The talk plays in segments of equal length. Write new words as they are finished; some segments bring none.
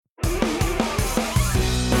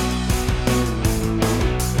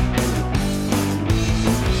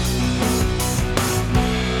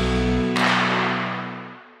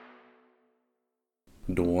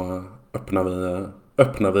Då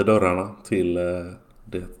öppnar vi dörrarna till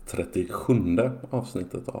det 37:e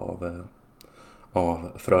avsnittet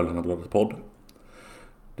av Frölundabladet podd.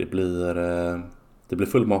 Det blir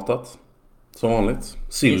fullmatat som vanligt.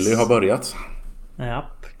 Silly har börjat. Ja,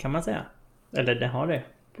 kan man säga. Eller det har det.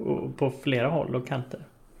 På flera håll och kanter.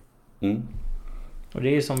 Mm. Och det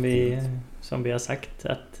är ju som vi har sagt,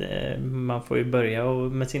 att man får ju börja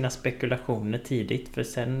med sina spekulationer tidigt. För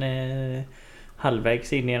sen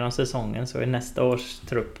halvvägs in genom säsongen så är nästa års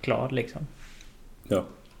trupp klar liksom. Ja.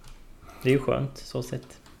 Det är ju skönt så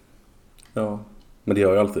sett. Ja, men det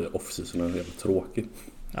gör ju alltid off-season helt tråkig.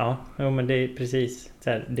 Ja, men det är precis. Så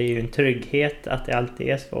här, det är ju en trygghet att det alltid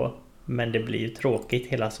är så. Men det blir ju tråkigt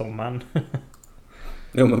hela sommaren.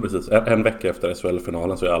 Ja, men precis. En vecka efter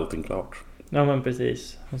SHL-finalen så är allting klart. Ja, men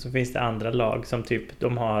precis. Och så finns det andra lag som typ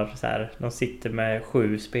de har så här, de sitter med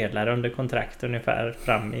 7 spelare under kontrakt ungefär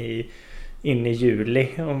fram in i juli.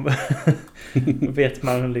 Då vet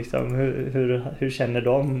man liksom hur känner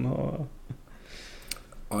de och...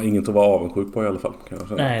 Ja, inget att vara avundsjuk på i alla fall, kan jag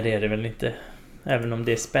säga. Nej, det är det väl inte. Även om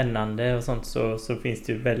det är spännande och sånt så finns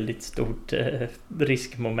det ju väldigt stort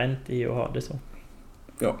riskmoment i att ha det så.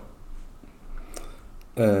 Ja.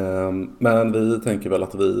 Men vi tänker väl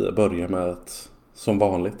att vi börjar med att som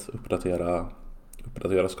vanligt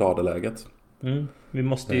uppdatera skadeläget. Vi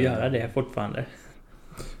måste ju göra det fortfarande.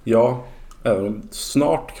 Ja, även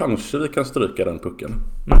snart kanske vi kan stryka den pucken.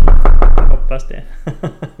 Jag hoppas det.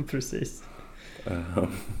 Precis.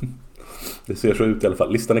 Det ser så ut i alla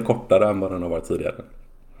fall. Listan är kortare än vad den har varit tidigare.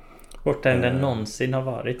 Kortare än den någonsin har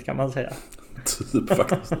varit, kan man säga. Typ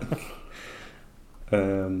faktiskt.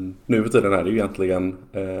 Nu för tiden är det ju egentligen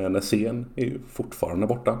Nässén är ju fortfarande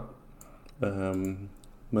borta.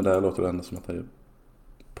 Men där låter det ändå som att det är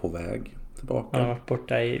på väg tillbaka. Han har varit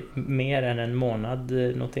borta i mer än en månad,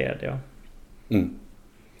 noterade jag.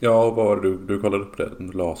 Ja, vad var det du kollade upp det?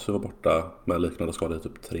 Lasu var borta med liknande skador i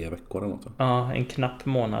typ 3 veckor eller något. Ja, en knapp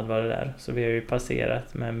månad var det där. Så vi har ju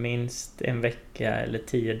passerat med minst en vecka eller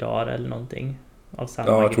 10 dagar eller någonting av samma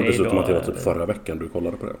grej. Ja, jag trodde dessutom att det var typ förra veckan du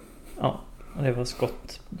kollade på det. Ja, och det var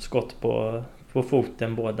skott på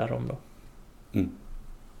foten båda dem då.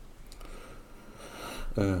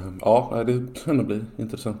 Ja, det kan nog bli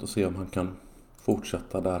intressant att se om han kan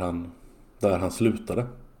fortsätta där han slutade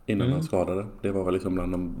innan han skadade. Det var väl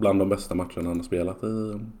liksom bland de bästa matcherna han har spelat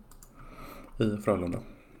i Frölunda.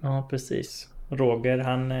 Ja, precis. Roger,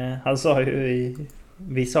 han sa ju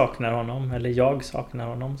vi saknar honom, eller jag saknar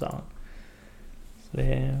honom, sa han. Så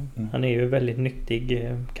han är ju väldigt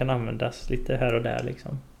nyttig, kan användas lite här och där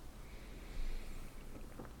liksom.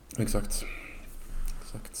 Exakt.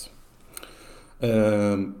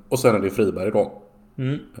 Och sen är det Friberg då.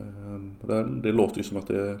 Det låter ju som att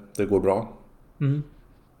det går bra.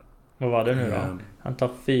 Vad var det nu då? Han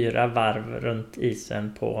tar 4 varv runt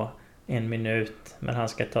isen på 1 minut. Men han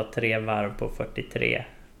ska ta 3 varv på 43.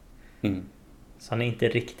 Så han är inte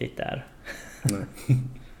riktigt där. Nej.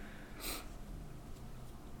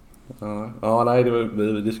 Nej,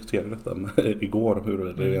 vi diskuterade detta igår,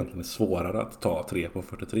 hur det egentligen är svårare att ta 3 på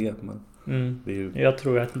 43. Men det är ju... Jag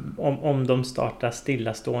tror att om de startar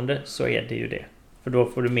stillastående så är det ju det. För då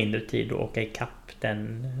får du mindre tid att åka ikapp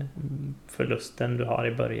den förlusten du har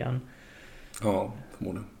i början. Ja,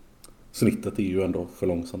 förmodligen. Snittet är ju ändå för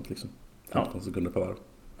långsamt liksom. 15 sekunder per varv.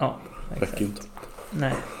 Ja, exakt. Räcker inte.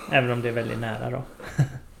 Nej, även om det är väldigt nära då.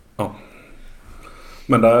 Ja.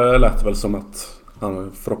 Men det lät väl som att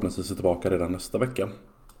han förhoppningsvis är tillbaka redan nästa vecka.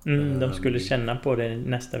 De skulle känna på det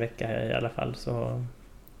nästa vecka i alla fall. Så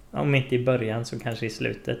om inte i början så kanske i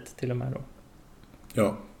slutet till och med då.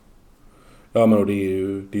 Ja, men det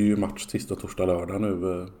är ju match tisdag, torsdag, lördag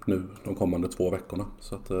nu de kommande 2 veckorna.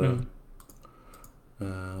 Så att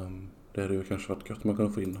det hade ju kanske varit gött om man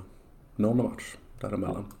kunde få in någon match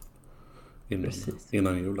däremellan.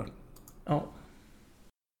 Innan jul där. Ja.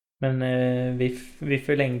 Men vi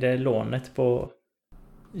förlängde lånet på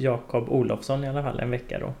Jakob Olofsson i alla fall en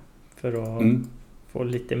vecka då. För att få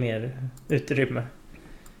lite mer utrymme.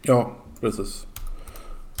 Ja, precis.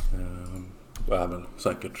 Och även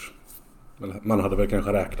säkert. Man hade väl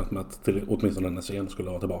kanske räknat med att åtminstone Nässén skulle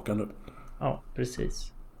vara tillbaka nu. Ja,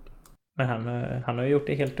 precis. Men han har gjort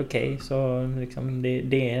det helt okej. Så liksom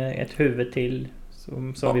det är ett huvud till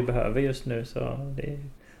som vi behöver just nu. Så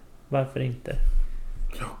varför inte?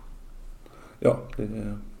 Ja,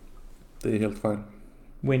 det är helt fine.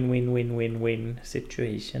 Win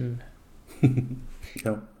situation.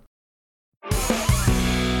 Ja.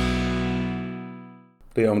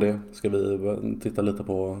 Det är om det. Ska vi titta lite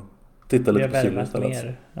på Silly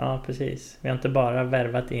istället? Ja, precis. Vi har inte bara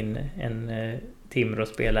värvat in en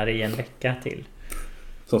Timrå-spelare i en vecka till.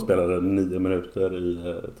 Som spelade 9 minuter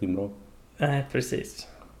i Timrå. Nej, precis.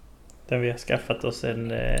 Där vi har skaffat oss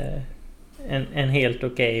en helt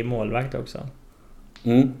okej målvakt också.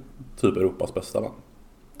 Typ Europas bästa, va?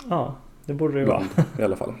 Ja, det borde det vara. I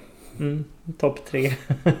alla fall. Topp 3.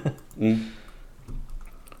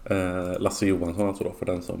 Lasse Johansson alltså då, för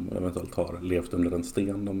den som eventuellt har levt under en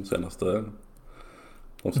sten de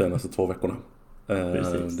senaste 2 veckorna.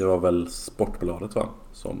 Det var väl Sportbladet, va,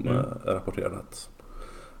 som rapporterade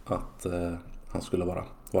att han skulle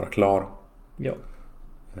vara klar. Ja.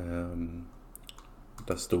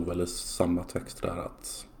 Det stod väl i samma text där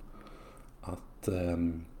att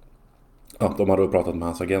de hade pratat med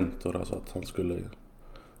hans agent och alltså att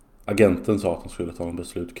agenten sa att han skulle ta en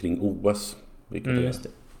beslut kring OS, vilket är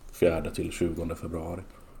 4 till 20 februari.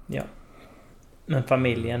 Ja. Men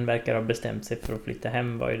familjen verkar ha bestämt sig för att flytta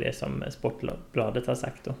hem, var ju det som Sportbladet har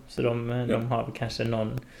sagt då. Så de har kanske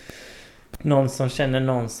någon som känner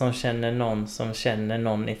någon som känner någon som känner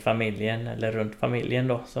någon i familjen eller runt familjen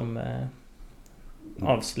då, som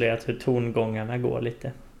avslöjat hur tongångarna går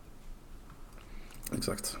lite.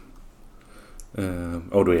 Exakt.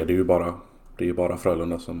 Och då är det ju bara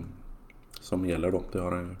Frölunda som gäller då.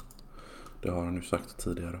 Det har han ju sagt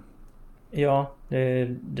tidigare. Ja,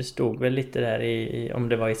 det stod väl lite där i om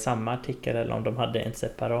det var i samma artikel eller om de hade en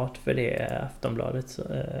separat för det, Aftonbladet, så,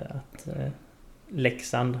 att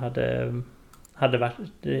Leksand hade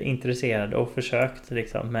varit intresserade och försökt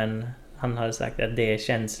liksom, men han hade sagt att det är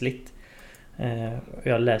känsligt.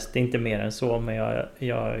 Jag läste inte mer än så, men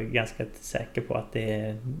jag är ganska säker på att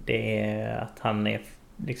det är att han är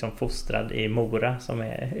liksom fostrad i Mora som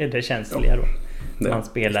är det känsliga då. Man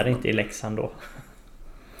spelar inte i Leksand då.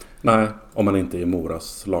 Nej, om man inte är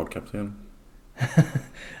Moras lagkapten.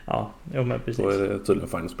 Ja, men precis. Så är det tydligen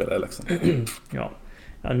fint att spela i Leksand. Ja,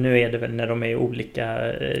 nu är det väl när de är i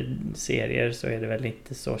olika serier så är det väl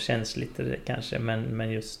inte så känsligt kanske,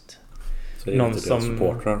 men just så någon som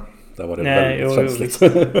supportrar. Där var det väldigt känsligt.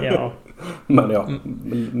 Ja. Men ja,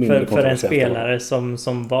 för en spelare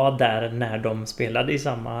som var där när de spelade i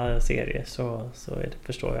samma serie så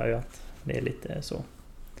förstår jag ju att det är lite så.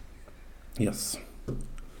 Yes.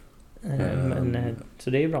 Så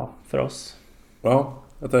det är bra för oss. Ja,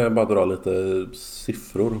 jag tänkte bara dra lite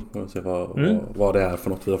siffror och se vad det är för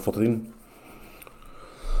något vi har fått in.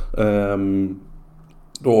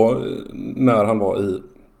 Då när han var i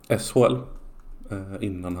SHL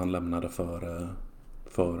innan han lämnade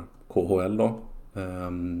för KHL då,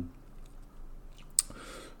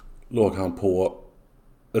 låg han på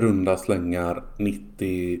runda slängar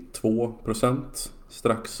 92%,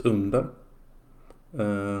 strax under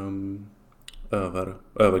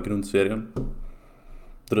över grundserien.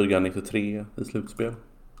 Dryga 93 i slutspel.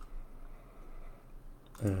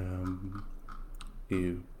 Är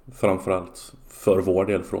ju framförallt för vår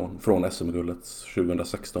del från SM-guldet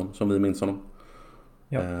 2016 som vi minns honom.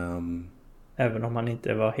 Ja. Även om han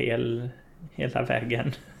inte var hela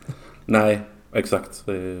vägen. Nej, exakt.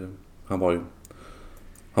 Han var ju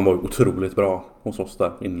otroligt bra hos oss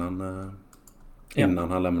där innan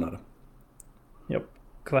han lämnade. Ja,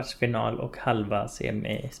 kvartsfinal och halva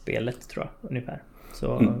semispelet tror jag ungefär.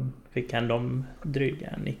 Så fick han de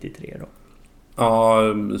dryga 93 då. Ja,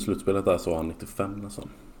 i slutspelet där så var han 95 nästan.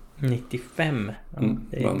 95? Ja,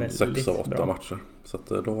 det är väldigt 6 av 8 bra matcher. Så att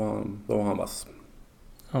då var han vass.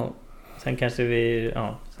 Ja, sen kanske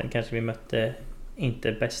vi mötte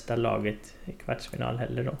inte bästa laget i kvartsfinal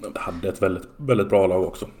heller då. Det hade ett väldigt, väldigt bra lag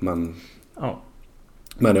också. Men ja,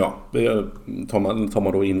 tar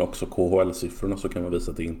man då in också KHL-siffrorna så kan man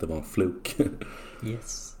visa att det inte var en fluk.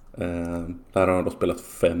 Yes. Där har han då spelat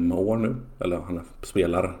 5 år nu. Eller han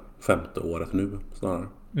spelar 5:e året nu snarare.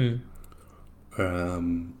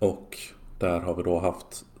 Och där har vi då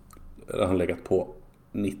han legat på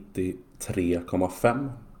 93,5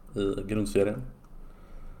 i grundserien.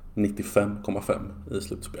 95,5 i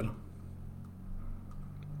slutspel.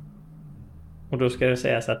 Och då ska det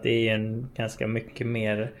sägas att det är en ganska mycket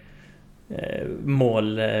mer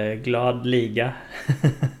målglad liga.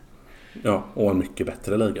 Ja, och en mycket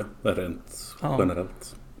bättre liga rent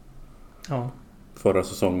generellt. Ja. Förra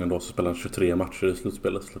säsongen då så spelade han 23 matcher i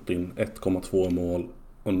slutspelet, släppte in 1,2 mål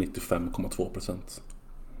och 95,2%.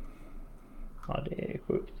 Ja, det är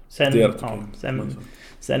sjukt.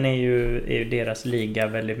 Sen är ju deras liga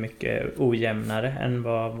väldigt mycket ojämnare än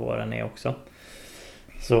vad våran är också.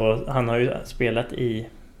 Så han har ju spelat i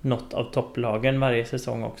något av topplagen varje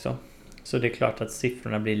säsong också. Så det är klart att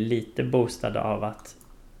siffrorna blir lite boostade av att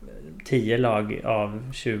 10 lag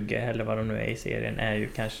av 20 eller vad de nu är i serien är ju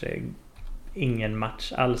kanske ingen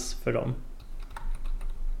match alls för dem.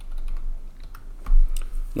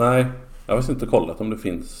 Nej, Jag har faktiskt inte kollat om det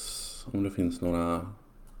finns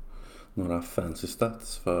några fancy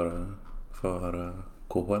stats för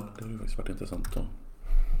KHL. Det har ju faktiskt varit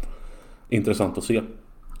intressant att se.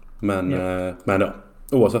 Men ja,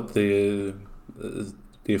 oavsett det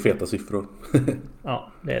är feta siffror.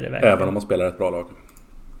 Ja, det är det verkligen. Även om man spelar ett bra lag.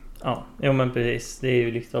 Ja, jo men precis. Det är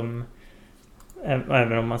ju liksom,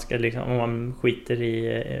 även om man ska liksom, om man skiter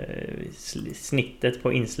i snittet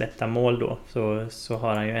på insläppta mål då, så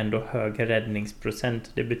har han ju ändå hög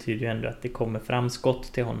räddningsprocent. Det betyder ju ändå att det kommer fram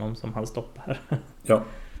skott till honom som han stoppar.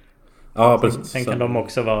 Ja, precis. Sen kan de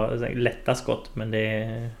också vara lätta skott, men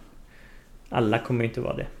alla kommer ju inte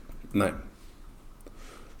vara det.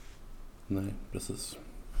 Nej, precis.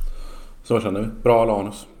 Så känner vi. Bra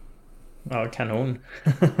Lanus. Ja, kanon.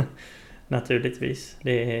 Naturligtvis.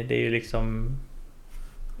 Det är ju liksom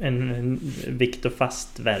en vikt och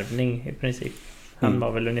fast värvning i princip. Han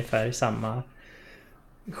var väl ungefär i samma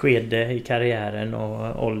skede i karriären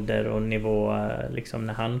och ålder och nivå liksom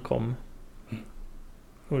när han kom.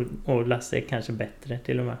 Och Lasse är kanske bättre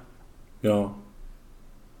till och med. Ja.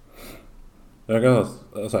 Jag kan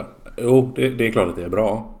säga, jo, det är klart att det är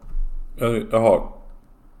bra. Jag har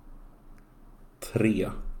 3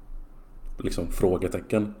 liksom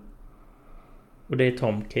frågetecken. Och det är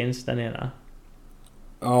Tomkins den ena.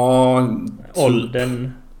 Ja,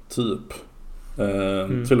 åldern. Typ.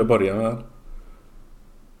 Till att börja med.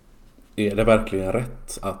 Är det verkligen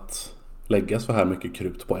rätt att lägga så här mycket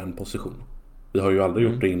krut på en position? Vi har ju aldrig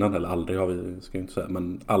gjort det innan, eller aldrig har vi, ska jag inte säga,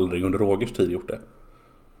 men aldrig under Rogers tid gjort det.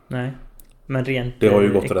 Nej. Men rent det har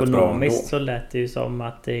ju gått ekonomiskt så lät det ju som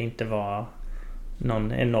att det inte var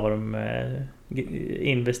någon enorm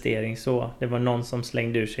investering så. Det var någon som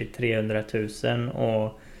slängde ur sig 300 000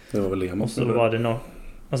 och det var väl Lehmann som gjorde det. Var det någon...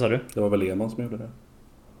 Vad sa du? Det var väl Lehmann som gjorde det.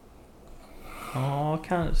 Ja,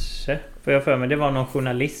 kanske. För jag för mig det var någon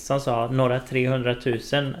journalist som sa att några 300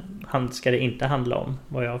 000 ska det inte handla om,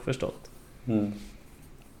 vad jag har förstått.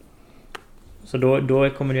 Så då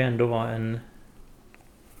kommer det ju ändå vara en...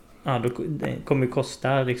 Ja, det kommer ju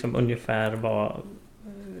kosta liksom ungefär vad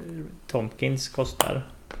Tomkins kostar.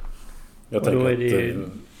 Jag tänker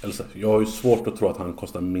jag har ju svårt att tro att han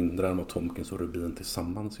kostar mindre än vad Tomkins och Rubin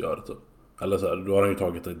tillsammans gör typ. Eller så här, då har han ju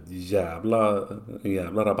tagit en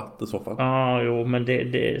jävla rabatt i så fall. Ja, jo, men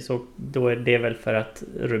då är det väl för att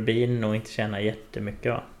Rubin nog inte tjänar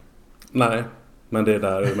jättemycket, va? Nej, men det är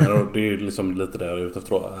där, men det är ju liksom lite där jag är ute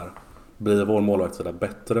efter här. Blir vår målvaktssida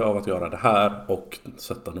bättre av att göra det här och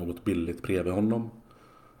sätta något billigt bredvid honom?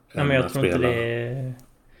 Ja, men jag tror inte det.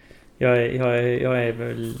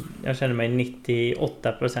 Jag känner mig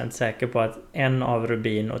 98% säker på att en av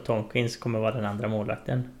Rubin och Tomkins kommer vara den andra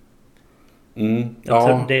målvakten. Jag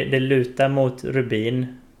tror det lutar mot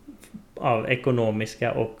Rubin av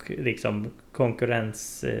ekonomiska och liksom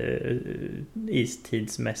konkurrens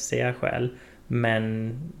istidsmässiga skäl.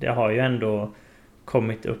 Men det har ju ändå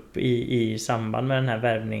kommit upp i samband med den här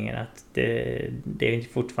värvningen att det är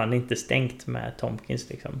fortfarande inte stängt med Tomkins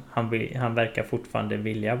liksom. Han verkar fortfarande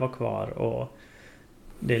vilja vara kvar och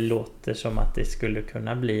det låter som att det skulle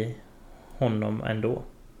kunna bli honom ändå.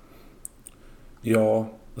 Ja,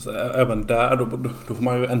 alltså, även där då får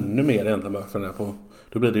man ju ännu mer egentligen börja fundera på.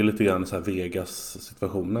 Då blir det ju lite grann så här Vegas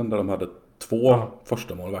situationen där de hade 2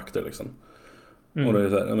 första målvakter liksom. Och det är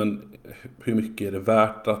så här, men hur mycket är det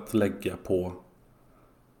värt att lägga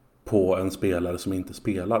på en spelare som inte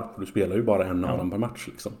spelar? För du spelar ju bara en av dem per match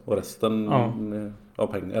liksom. Och resten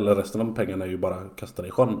av pengarna är ju bara kastade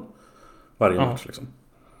i sjön varje match liksom.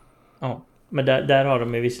 Ja. Men där har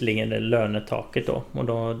de ju visserligen det lönetaket då. Och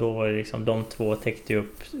då var det liksom de 2 täckte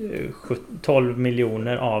upp 12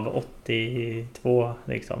 miljoner av 82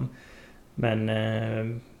 liksom. Men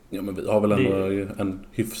ja, men vi har väl ändå en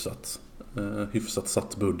hyfsat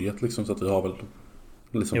satt budget liksom, så att vi har väl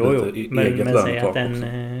liksom lite eget lönetak också.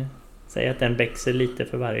 Säg att den växer lite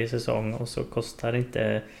för varje säsong och så kostar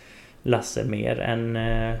inte Lasse mer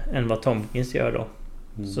än vad Tomkins gör då.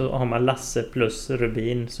 Så har man Lasse plus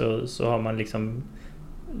Rubin så har man liksom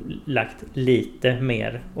lagt lite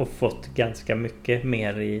mer och fått ganska mycket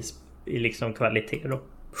mer i liksom kvalitet då.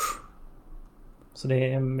 Så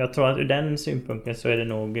jag tror att ur den synpunkten så är det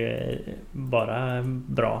nog bara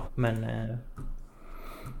bra, men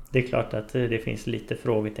det är klart att det finns lite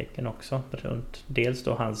frågetecken också runt dels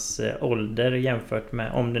då hans ålder jämfört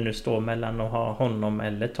med om det nu står mellan att ha honom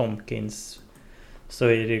eller Tomkins, så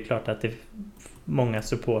är det ju klart att många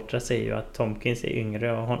supportrar säger ju att Tomkins är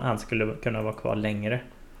yngre och han skulle kunna vara kvar längre.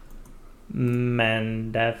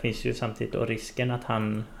 Men där finns ju samtidigt då risken att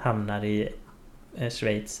han hamnar i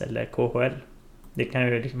Schweiz eller KHL. Det kan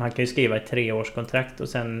ju, han kan ju skriva ett 3-årskontrakt och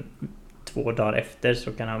sen 2 dagar efter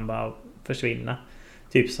så kan han bara försvinna.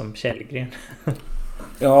 Typ som Källgren.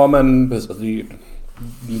 Ja, men det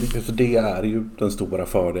är ju den stora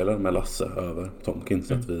fördelen med Lasse över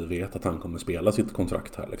Tomkins. Att vi vet att han kommer spela sitt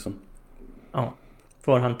kontrakt här liksom. Ja.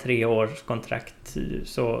 Får han 3 års kontrakt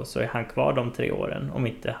så är han kvar de 3 åren. Om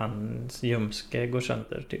inte hans ljumske går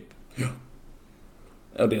sönder typ.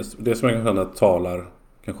 Ja, det som jag känner talar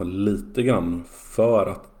kanske lite grann för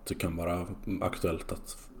att det kan vara aktuellt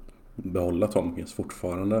att behålla Tomkins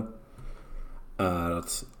fortfarande är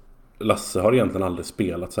att Lasse har egentligen aldrig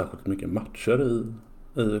spelat särskilt mycket matcher i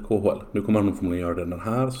KHL. Nu kommer han nog förmodligen göra det den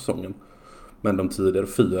här säsongen. Men de tidigare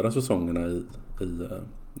 4 säsongerna i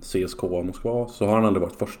CSKA Moskva så har han aldrig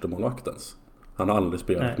varit första målvaktens. Han har aldrig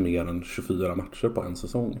spelat mer än 24 matcher på en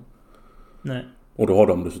säsong. Nej. Och då har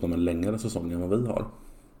de dessutom en längre säsong än vad vi har.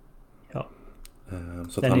 Ja.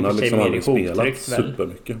 Så att han har liksom aldrig spelat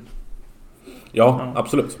supermycket. Ja,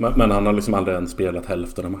 absolut. Men han har liksom aldrig ens spelat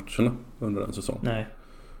hälften av matcherna under en säsong. Nej.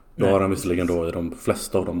 Då har han visserligen då i de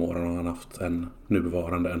flesta av de åren har han haft en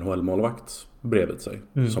nuvarande NHL-målvakt bredvid sig.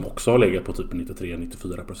 Som också har legat på typ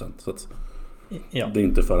 93-94%. Så att det är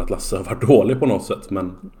inte för att Lasse har varit dålig på något sätt.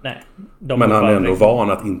 Men han är ändå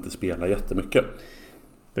van att inte spela jättemycket.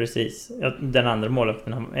 Precis. Den andra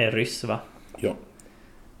målvakten är ryss, va? Ja.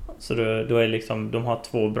 Så då är liksom, de har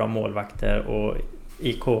 2 bra målvakter och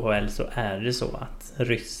i KHL så är det så att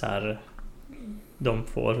ryssar, de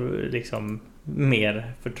får liksom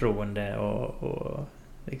mer förtroende och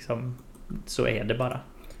liksom så är det bara.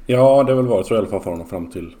 Ja, det har väl varit så i alla fall för honom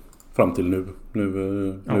fram till nu.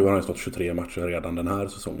 Nu har han stått 23 matcher redan den här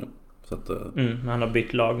säsongen. Så att, han har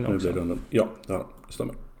bytt lag nu också. Ja, det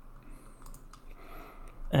stämmer.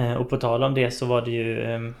 Och på tal om det så var det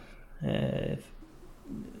ju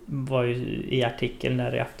i artikeln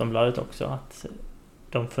där i Aftonbladet också att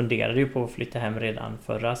de funderade ju på att flytta hem redan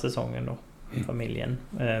förra säsongen då, familjen.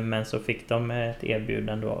 Men så fick de ett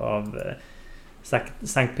erbjudande då av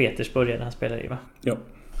Sankt Petersburg där han spelade i, va? Ja,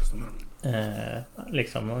 stämmer.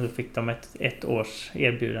 Och då fick de ett års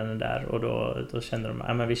erbjudande där och då kände de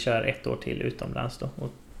att men vi kör 1 år till utomlands då, och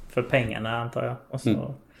för pengarna antar jag, och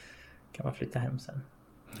så kan man flytta hem sen.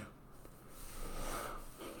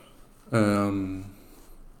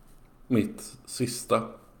 Mitt sista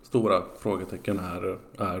stora frågetecken är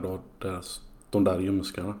då de där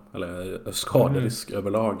ljumskarna eller skaderisk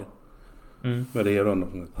överlag. Men det är ändå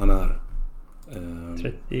han är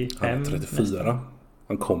 34 nästan.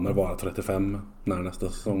 Han kommer vara 35 när nästa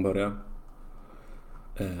säsong börjar.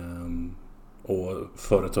 Och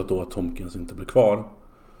förutsatt då att Tomkins inte blir kvar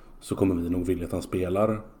så kommer vi nog vilja att han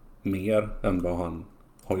spelar mer än vad han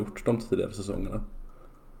har gjort de tidigare säsongerna.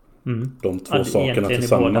 De 2 sakerna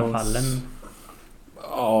tillsammans. I båda fallen.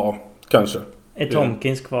 Ja, kanske. Är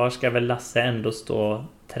Tomkins kvar ska väl Lasse ändå stå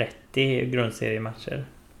 30 grundseriematcher?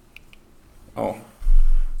 Ja,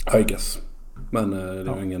 I guess. Men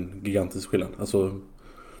det är ingen gigantisk skillnad. Alltså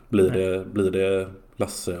blir det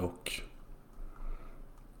Lasse och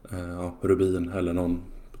Rubin eller någon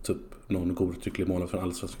godtycklig månad från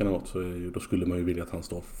Allsvenskan eller något, så då skulle man ju vilja att han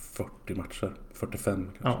står 40 matcher, 45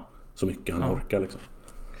 kanske. Ja. Så mycket han orkar liksom.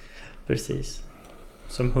 Precis.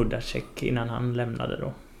 Som Hudacek innan han lämnade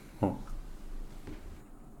då. Ja.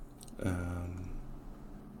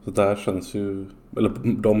 Så där känns ju, eller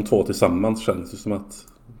de 2 tillsammans känns ju som att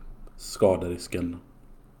skaderisken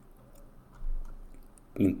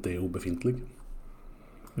inte är obefintlig.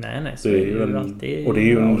 Nej, så det är ju alltid. Och det är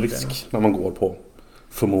ju en risk när man går på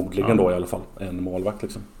förmodligen då i alla fall en målvakt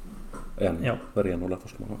liksom. En renodlad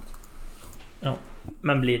första målvakt. Ja,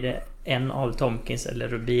 men blir det en av Tomkins eller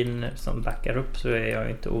Rubin som backar upp så är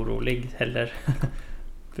jag inte orolig heller.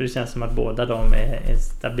 För det känns som att båda de är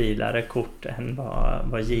stabilare kort än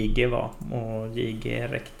vad JG var. Och JG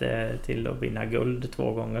räckte till att vinna guld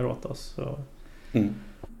 2 gånger åt oss. Så.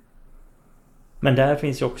 Men där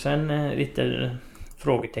finns ju också en lite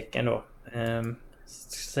frågetecken då.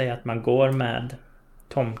 Säga att man går med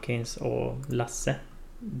Tomkins och Lasse.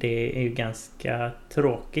 Det är ju ganska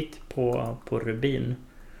tråkigt på Rubin.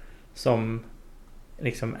 Som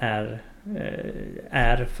liksom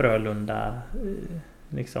är Frölunda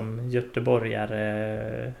liksom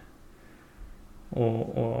göteborgare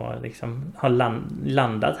och liksom har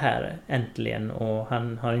landat här äntligen, och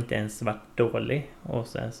han har inte ens varit dålig och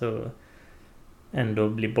sen så ändå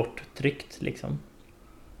blir borttryckt liksom.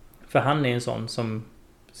 För han är en sån som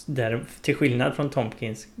där, till skillnad från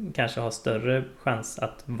Tomkins, kanske har större chans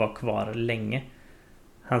att vara kvar länge.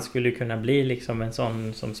 Han skulle kunna bli liksom en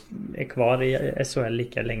sån som är kvar i SHL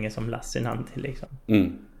lika länge som Lassinantti liksom.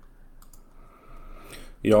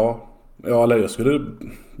 Ja, eller jag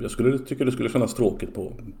skulle tycka det skulle kännas tråkigt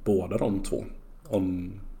på båda de 2.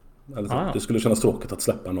 Eller det skulle kännas tråkigt att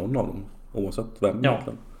släppa någon av dem. Oavsett vem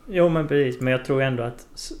egentligen. Jo men precis. Men jag tror ändå att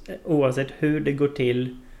oavsett hur det går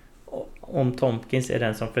till, om Tompkins är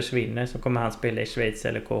den som försvinner, så kommer han spela i Schweiz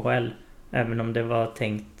eller KHL. Även om det var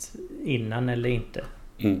tänkt innan eller inte.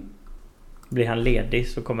 Blir han ledig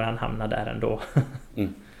så kommer han hamna där ändå.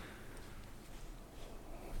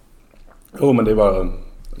 Men det är bara...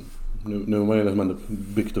 Nu har man ju liksom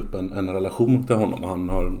byggt upp en relation till honom. Och han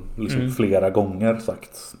har liksom flera gånger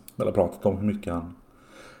sagt, eller pratat om hur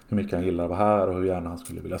mycket han gillar att vara här och hur gärna han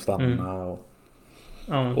skulle vilja stanna.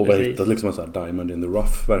 Och vi har hittat liksom en sån här diamond in the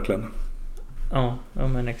rough, verkligen. Ja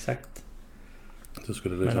men exakt. Så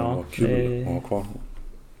skulle det vara kul att ha kvar.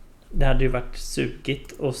 Det hade ju varit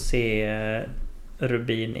sugigt att se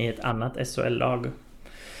Rubin i ett annat SHL-lag.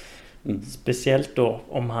 Speciellt då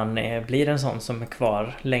om han blir en sån som är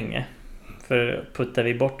kvar länge. För puttar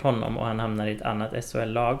vi bort honom och han hamnar i ett annat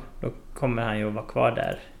SHL-lag, då kommer han ju att vara kvar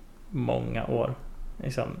där många år.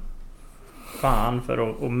 Liksom, fan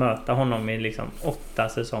för att möta honom i liksom 8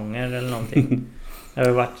 säsonger eller någonting. Det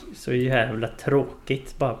har varit så jävla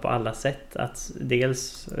tråkigt bara på alla sätt. Att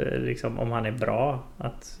dels liksom, om han är bra,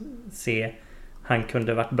 att se han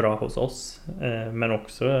kunde varit bra hos oss, men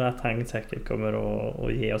också att han säkert kommer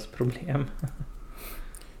att ge oss problem.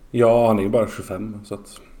 Ja, han är ju bara 25, så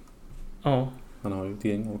att han har ju ett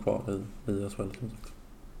gäng år kvar i SHL.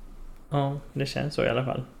 Ja, det känns så i alla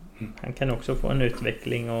fall. Han kan också få en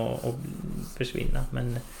utveckling och försvinna,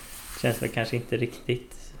 men det känns väl kanske inte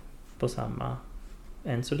riktigt på samma,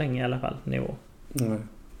 än så länge i alla fall, nivå. Nej.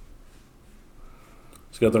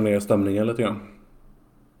 Ska jag dra ner stämningen lite grann?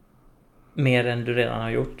 Mer än du redan har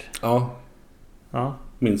gjort? Ja.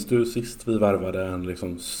 Minns du sist vi värvade en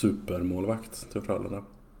liksom supermålvakt till Frölunda?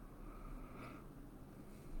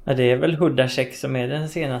 Ja, det är väl Hudacek som är den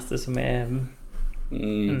senaste som är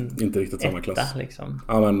inte riktigt samma klass liksom.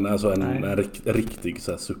 Ja, men alltså en riktig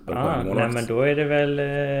så här supermålvakt. Nej, men då är det väl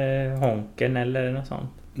Honken eller något sånt.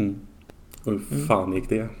 Och hur fan gick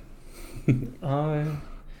det? Ja,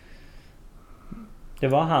 det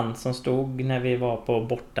var han som stod när vi var på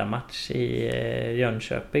bortamatch i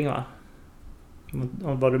Jönköping, va?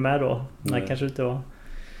 Var du med då? Nej, kanske inte var.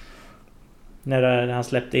 När han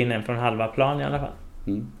släppte in en från halva plan i alla fall.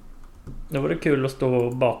 Då var det kul att stå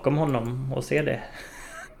bakom honom och se det.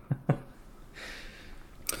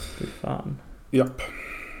 Fy fan. Japp.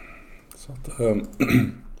 Så, att,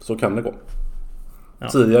 så kan det gå.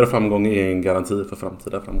 Tidigare framgång är en garanti för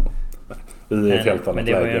framtida framgång. Men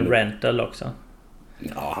det var ju en rental också.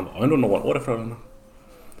 Ja, han var ändå några år ifrån.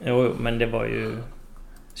 Jo, men det var ju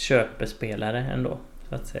köpespelare ändå,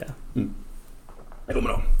 så att säga. Jo, men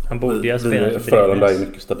då. Han borde ju ha spelat. Frölunda är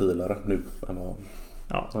mycket stabilare nu än vad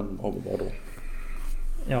han var då.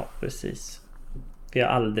 Ja, precis. Vi har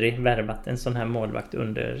aldrig värvat en sån här målvakt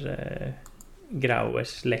under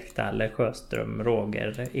Grauers, Lehtaler, Sjöström,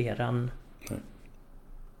 Roger, eran. Nej.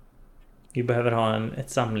 Vi behöver ha ett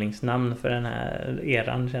samlingsnamn för den här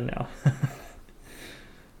eran, känner jag.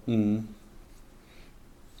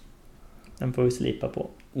 Den får vi slipa på.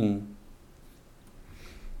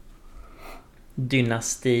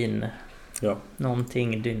 Dynastin. Ja.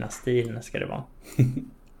 Någonting dynastin ska det vara.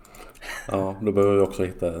 Ja, då behöver vi också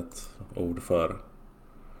hitta ett ord för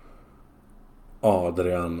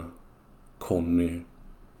Adrian, Conny,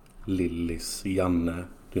 Lillis, Janne,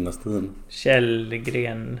 dynastin.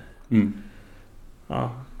 Källgren.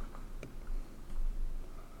 Ja.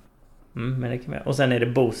 Men det kan vi. Och sen är det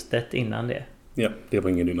Boostet innan det. Ja, det var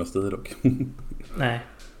ingen dynasti dock. Nej.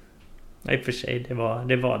 I och för sig, det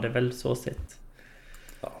var det väl så sett.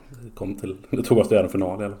 Ja, det tog oss till en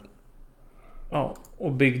final eller? Ja,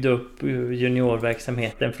 och byggde upp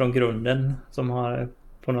juniorverksamheten från grunden, som har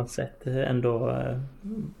på något sätt ändå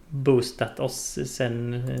boostat oss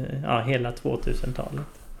sen hela 2000-talet.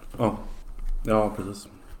 Ja, precis.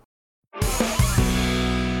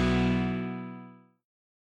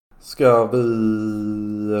 Ska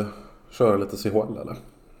vi köra lite CHL eller?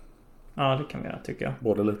 Ja, det kan vi göra, tycker jag.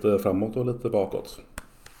 Både lite framåt och lite bakåt.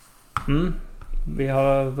 Vi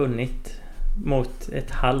har vunnit mot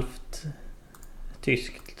ett halvt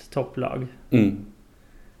tyskt topplag.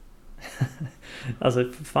 Alltså,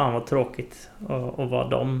 fan vad tråkigt att vara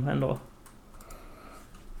dem ändå.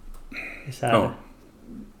 Det är så här,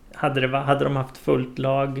 hade de haft fullt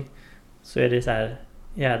lag så är det så här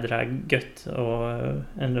jädra gött, och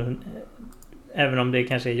ändå, även om det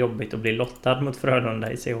kanske är jobbigt att bli lottad mot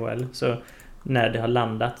Frölunda i CHL, så när det har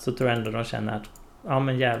landat så tror jag ändå de känner att ja,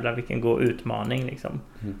 men jävlar vilken god utmaning liksom.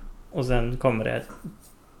 Och sen kommer det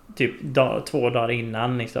typ 2 dagar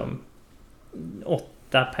innan liksom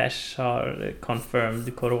 8 pers har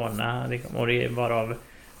confirmed corona liksom, och det är varav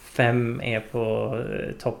 5 är på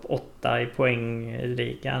topp 8 i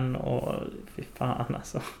poängligan och fy fan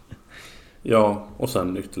alltså. Ja, och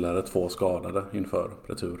sen ytterligare 2 skadade inför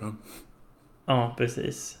returen. Ja,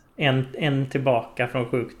 precis. En tillbaka från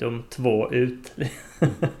sjukdom, 2 ut.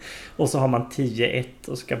 Och så har man 10-1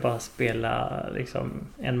 och ska bara spela liksom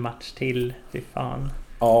en match till. Fy fan.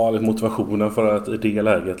 Ja, motivationen för att i det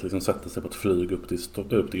läget liksom sätta sig på ett flyg upp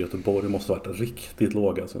till Göteborg måste ha varit riktigt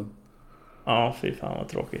låg alltså. Ja, fy fan vad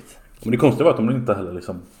tråkigt. Men det konstiga var att de inte heller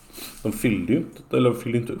liksom, de fyllde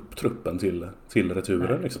inte upp truppen till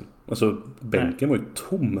returen liksom. Alltså bänken var ju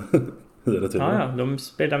tom i returen. Ja, de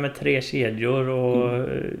spelar med 3 kedjor och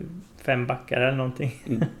 5 backar eller någonting.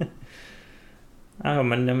 Ja,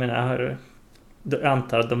 men jag menar, jag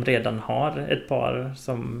antar att de redan har ett par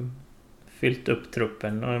som fyllt upp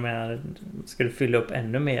truppen, och jag menar, ska du fylla upp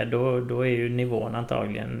ännu mer då är ju nivån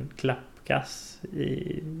antagligen klappkass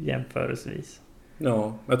i jämförelsevis.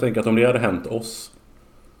 Ja, jag tänker att om det hade hänt oss,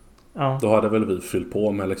 då hade väl vi fyllt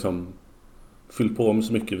på med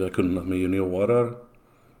så mycket vi har kunnat med juniorer.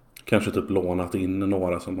 Kanske typ lånat in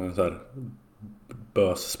några som man så här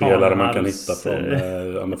bösspelare man kan hitta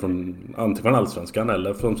från antingen från Allsvenskan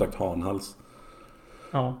eller som sagt Hanhals.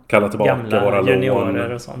 Ja. Kalla tillbaka gamla våra juniorer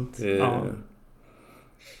lån och sånt.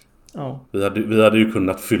 Vi hade ju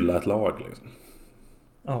kunnat fylla ett lag liksom.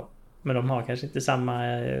 Ja, men de har kanske inte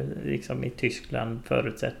samma liksom i Tyskland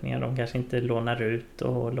förutsättningar. De kanske inte lånar ut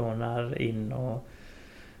och lånar in, och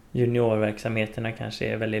juniorverksamheterna kanske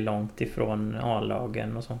är väldigt långt ifrån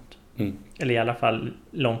A-lagen och sånt. Eller i alla fall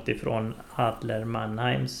långt ifrån Adler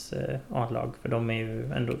Mannheims A-lag, för de är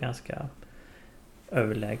ju ändå ganska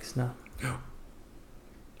överlägsna. Ja.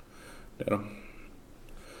 Det är de.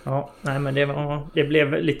 Ja, nej, men det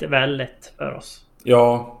blev lite väl lätt för oss.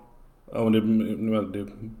 Ja,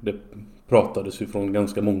 det pratades ju från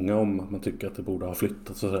ganska många om att man tycker att det borde ha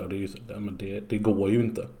flyttat så där. Det går ju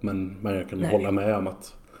inte, men jag kan hålla med om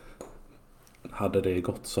att hade det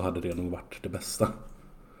gått så hade det nog varit det bästa.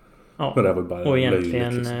 Ja, men det var bara och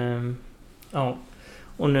egentligen löjligt, liksom. ja,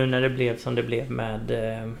 och nu när det blev som det blev med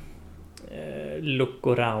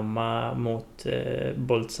Lukorauma mot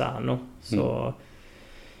Bolzano, så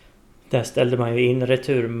där ställde man ju in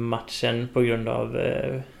returmatchen på grund av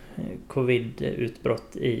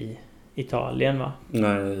covid-utbrott i Italien, va?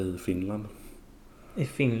 Nej, i Finland. I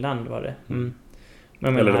Finland var det. Men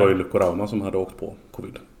eller det var ju Lukorauma som hade åkt på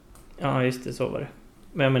covid. Ja, just det, så var det.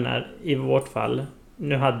 Men jag menar, i vårt fall,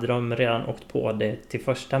 nu hade de redan åkt på det till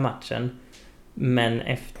första matchen, men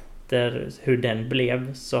efter hur den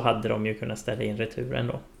blev så hade de ju kunnat ställa in returen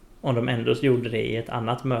då. Om de ändå gjorde det i ett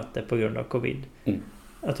annat möte på grund av covid.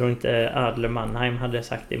 Jag tror inte Adler Mannheim hade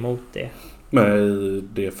sagt emot det. Men i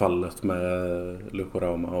det fallet med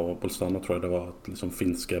Lukorauma och Bolzano tror jag det var att liksom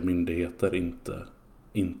finska myndigheter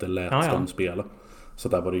inte lät dem spela. Så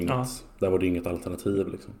där var det inget alternativ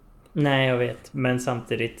liksom. Nej, jag vet. Men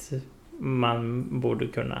samtidigt, man borde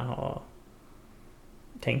kunna ha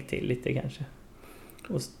tänkt till lite kanske.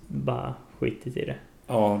 Och bara skitit i det.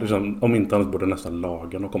 Ja, liksom, om inte annat borde nästan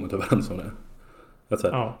lagen ha kommit överens om det.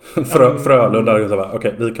 Ja. Frölunda är så här,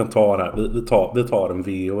 okej, vi kan ta det här. Vi tar en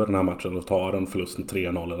VO i den här matchen och tar en förlusten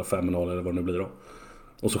 3-0 eller 5-0 eller vad det nu blir då.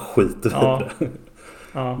 Och så skiter vi i det.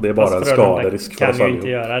 Ja, det är bara en skaderisk för oss. Kan ju inte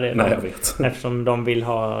göra det. Nej, jag vet. Eftersom de vill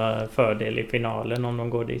ha fördel i finalen om de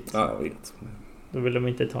går dit. Ja, jag vet. Då vill de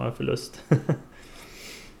inte ta en förlust.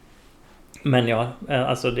 Men ja,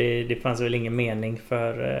 alltså det fanns väl ingen mening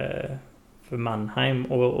för Mannheim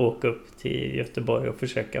att åka upp till Göteborg och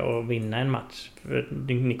försöka att vinna en match. För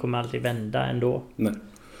ni kommer aldrig vända ändå.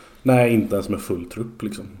 Nej, inte ens med full trupp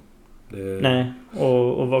liksom. Nej,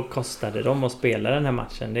 och vad kostade de att spela den här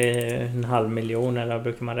matchen? Det är 500 000 eller vad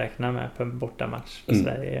brukar man räkna med på en bortamatch för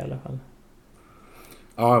Sverige i alla fall.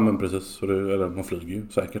 Ja, men precis. Eller man flyger ju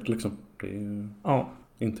säkert liksom. Det är ju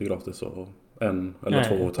inte gratis och en eller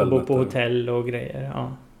två hotell. Och bo på hotell och grejer,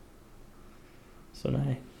 ja. Så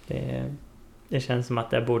nej, det känns som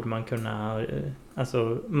att där borde man kunna...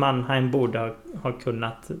 Alltså Mannheim borde ha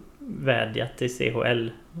kunnat vädja till CHL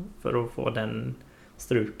för att få den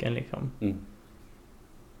struken liksom.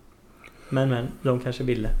 Men de kanske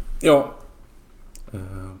ville. Ja.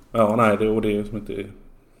 Nej, det är som inte...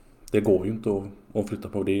 Det går ju inte att flytta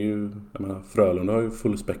på. Det är ju... Jag menar, Frölunda har ju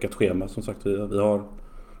fullspäckat schema. Som sagt,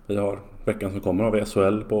 vi har veckan som kommer har vi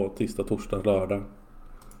SHL på tisdag, torsdag, lördag.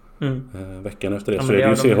 Veckan efter det så är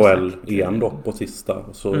det ju CHL igen då på tisdag.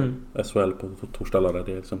 Och så SHL på torsdag,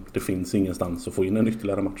 lördag. Det finns ingenstans att få in en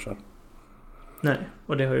ytterligare match här. Nej,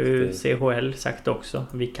 och det har ju CHL sagt också.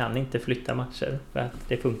 Vi kan inte flytta matcher för att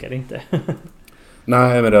det funkar inte.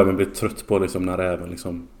 Nej, men det har man blivit trött på liksom, när det även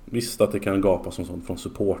liksom, visst att det kan gapa som sånt från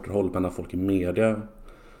supporterhåll, men när folk i media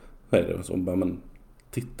är det så bara, men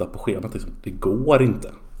titta på schemat liksom, det går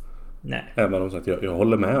inte. Nej. Även om sagt, jag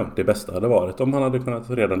håller med, det bästa hade varit om han hade kunnat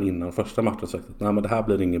redan innan första matchen sagt att nej, men det här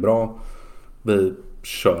blir inget bra, vi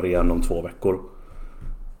kör igen om 2 veckor.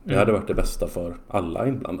 Det hade varit det bästa för alla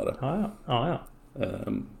inblandade. Ja.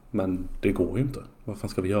 Men det går ju inte. Vad fan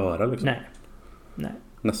ska vi göra liksom? Nej.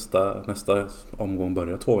 Nästa omgång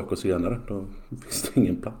börjar 2 veckor senare. Då finns det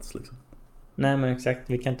ingen plats liksom. Nej, men exakt.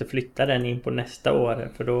 Vi kan inte flytta den in på nästa år.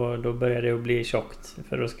 För då börjar det att bli tjockt.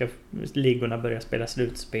 För då ska ligorna börja spela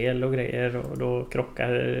slutspel och grejer. Och då krockar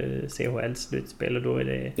CHL slutspel. Och då är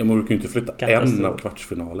det... Ja, men du kan ju inte flytta en av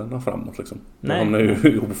kvartsfinalerna framåt liksom. Då hamnar ju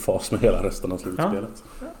i ofas med hela resten av slutspelet.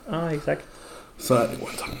 Ja, exakt. Så här, det går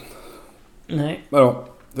inte. Nej. Men ja,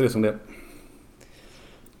 det är som det är.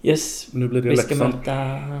 Yes, nu blir det vi ska Leksand.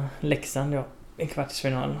 möta Leksand i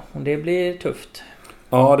kvartsfinal. Och det blir tufft.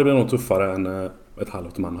 Ja, det blir nog tuffare än ett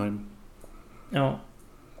halvt Mannheim. Ja.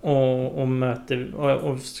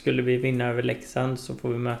 Och skulle vi vinna över Leksand så får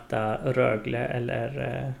vi möta Rögle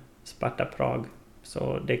eller Sparta Prag.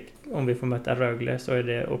 Så om vi får möta Rögle så är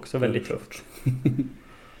det också väldigt tufft.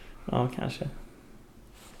 Ja, kanske.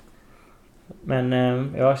 Men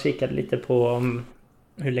jag har kikat lite på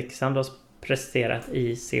hur Leksand har presterat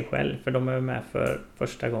i CHL. För de är med för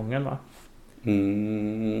första gången, va?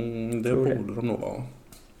 Det borde de nog vara.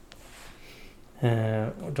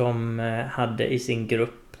 Och de hade i sin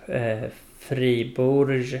grupp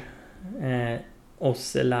Fribourg,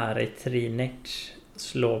 Ocelari Trinec,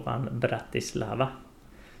 Slovan Bratislava.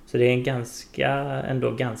 Så det är en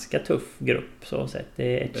ganska tuff grupp så sett.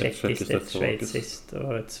 Det är ett tjeckiskt, ett schweiziskt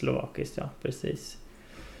och ett slovakiskt, ja precis.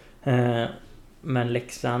 Men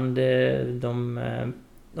Leksand,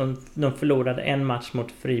 de förlorade en match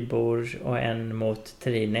mot Fribourg och en mot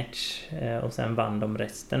Trinec. Och sen vann de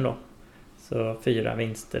resten då. Så 4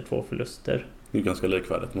 vinster, 2 förluster. Det är ganska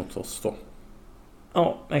likvärdigt mot oss då.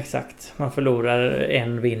 Ja, exakt. Man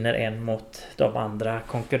förlorar vinner en mot de andra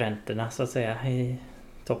konkurrenterna så att säga i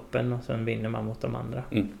toppen. Och sen vinner man mot de andra.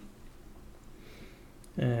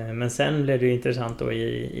 Men sen blev det ju intressant då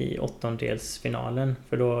i åttondelsfinalen.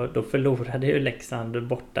 För då förlorade ju Leksand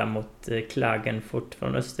borta mot Klagenfurt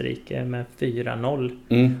från Österrike med 4-0.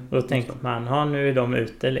 Och då tänkte man, nu är de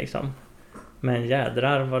ute liksom. Men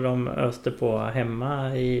jädrar vad de öste på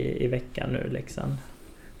hemma i veckan nu Leksand.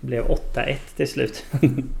 Det blev 8-1 till slut.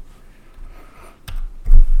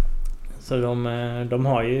 Så de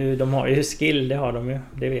har ju skill, det har de ju.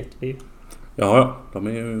 Det vet vi. Ja, de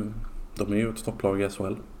är ju ett topplag i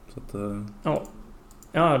SHL. Så att,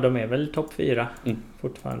 ja, de är väl topp 4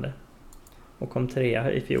 fortfarande. Och kom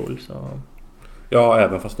 3 i fjol så... Ja,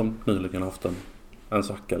 även fast de nyligen haft en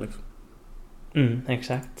svacka liksom.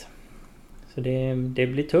 Exakt. Så det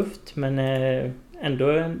blir tufft, men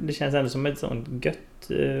ändå, det känns ändå som ett sånt gött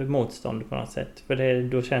motstånd på något sätt. För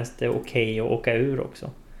då känns det okej att åka ur också.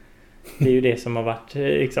 Det är ju det som har varit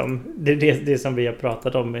liksom, det som vi har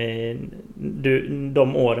pratat om i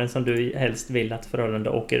de åren som du helst vill att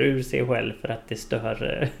Frölunda åker ur CHL för att det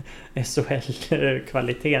stör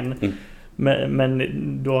SHL-kvaliteten. Men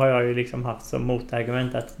då har jag ju liksom haft som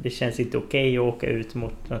motargument att det känns inte okej att åka ut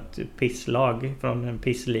mot något pisslag från en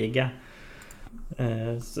pissliga.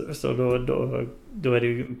 Så då är det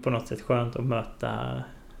ju på något sätt skönt att möta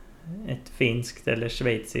ett finskt eller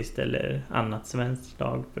schweiziskt eller annat svenskt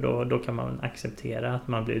lag. För då kan man acceptera att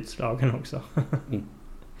man blir utslagen också.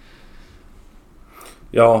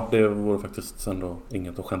 Ja, det vore faktiskt ändå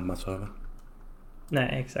inget att skämmas över.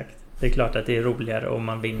 Nej, exakt. Det är klart att det är roligare om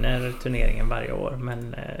man vinner turneringen varje år.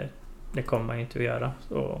 Men det kommer man ju inte att göra.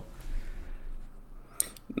 Så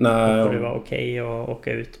nej, då får det vara okej att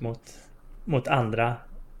åka ut mot andra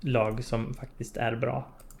lag som faktiskt är bra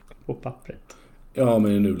på pappret. Ja,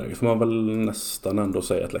 men i nuläget får man väl nästan ändå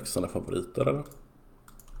säga att Leksand är favoriter, eller?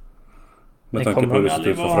 Med tanke på hur det ser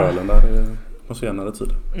ut för Frölunda på senare tid.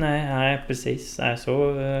 Nej, precis. Nej,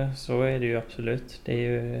 så är det ju absolut. Det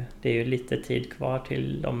är ju lite tid kvar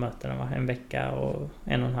till de mötena, va? 1 vecka och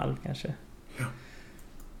 1,5 kanske. Ja.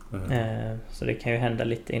 Så det kan ju hända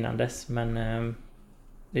lite innan dess. Men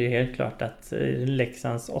det är ju helt klart att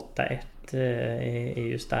Leksands 8-1 är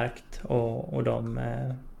ju starkt. Och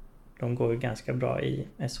de går ju ganska bra i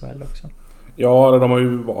SHL också. Ja, de har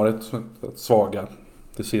ju varit svaga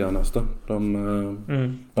det senaste.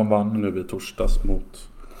 De vann nu i torsdags mot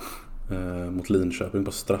Linköping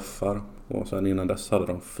på straffar. Och sen innan dess hade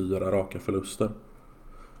de 4 raka förluster.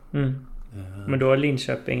 Men då har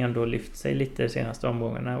Linköping ändå lyft sig lite de senaste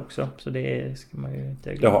omgångarna också. Så det ska man ju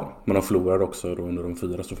inte glömma. Ja, men de förlorar också då under de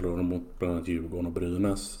 4 så förlorar de mot bland annat Djurgården och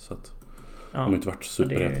Brynäs. Så att de har inte varit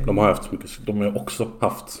superheta. De har också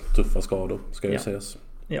haft tuffa skador, ska ju sägas.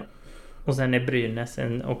 Ja. Och sen är Brynäs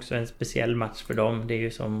också en speciell match för dem. Det är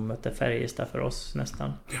ju som möter Färjestad för oss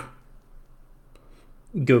nästan. Ja.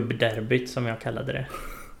 Gubbderbyt som jag kallade det.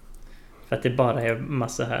 För att det bara är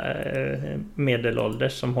massa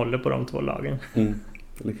medelålders som håller på de 2 lagen. Det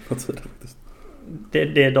ligger på tiden faktiskt.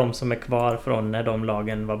 Det är de som är kvar från när de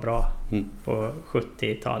lagen var bra. På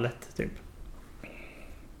 70-talet typ.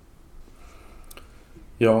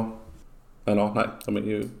 Ja. Eller nej,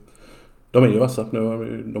 de är ju vassa.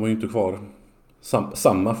 De har ju inte kvar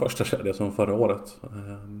samma första kedja som förra året.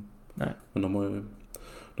 Nej. Men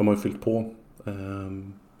de har ju fyllt på.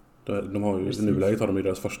 De har ju i nuläget har de ju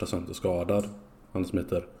deras första center skadad. Han som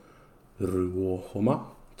heter Ruohoma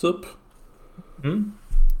typ.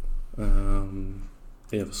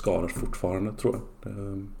 Är skadad fortfarande tror jag.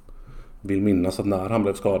 Vill minnas att när han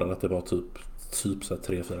blev skadad att det var typ så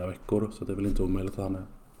 3-4 veckor. Så det är väl inte omöjligt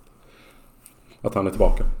att han är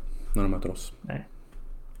tillbaka när de möter oss. Nej,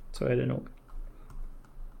 så är det nog.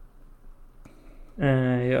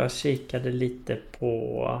 Jag kikade lite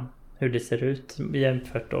på hur det ser ut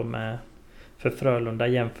jämfört då med för Frölunda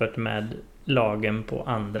jämfört med lagen på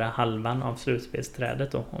andra halvan av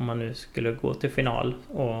slutspelsträdet då, om man nu skulle gå till final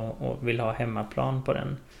och vill ha hemmaplan på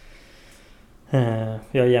den.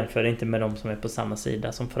 Jag jämför inte med de som är på samma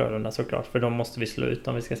sida som Frölunda såklart, för de måste vi slå ut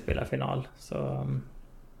om vi ska spela final.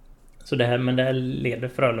 Så det här, men det här leder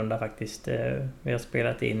Frölunda faktiskt. Vi har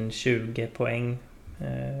spelat in 20 poäng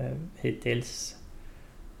hittills.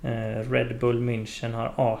 Red Bull München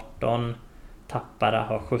har 18, Tappara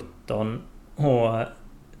har 17 och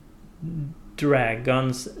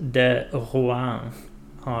Dragons de Rouen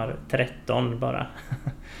har 13 bara.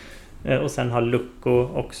 Och sen har Lucco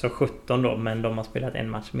också 17 då, men de har spelat en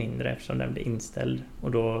match mindre eftersom den blir inställd.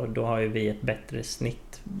 Och då har ju vi ett bättre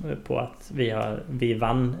snitt på att vi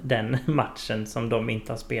vann den matchen som de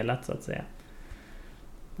inte har spelat så att säga.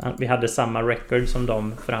 Vi hade samma record som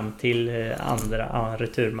de fram till andra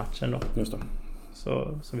returmatchen då. Just det.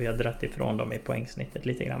 Så vi har dratt ifrån dem i poängsnittet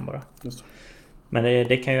lite grann bara. Just det. Men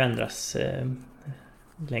det kan ju ändras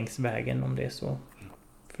längs vägen om det är så.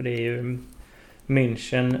 För det är ju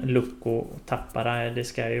München, Lucco och Tappara. Det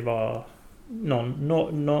ska ju vara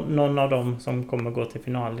någon av dem som kommer gå till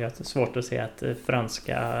final. Det är svårt att se att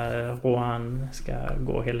franska Rouen ska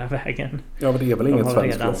gå hela vägen. Ja, men det är väl inget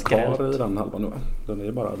svenskt kvar i den halvan nu. Den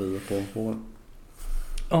är bara vi på vår.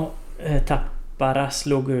 Ja, Tappara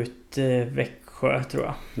slog ut Växjö tror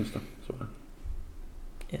jag. Just det, så var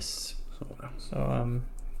det. Yes. Så var det. Så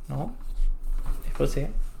ja, vi får se.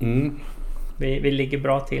 Mm. Vi ligger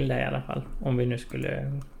bra till där i alla fall. Om vi nu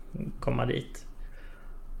skulle komma dit.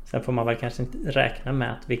 Sen får man väl kanske inte räkna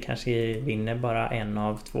med att vi kanske vinner bara 1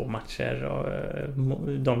 av 2 matcher. Och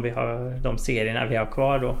de serierna vi har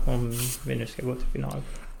kvar då. Om vi nu ska gå till final.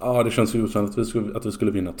 Ja, det känns ju osannolikt att vi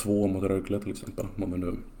skulle vinna 2 mot Rögle till exempel. Om vi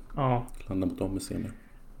nu landar mot dem i serien.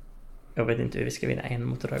 Jag vet inte hur vi ska vinna 1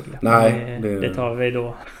 mot Rögle. Nej, det tar vi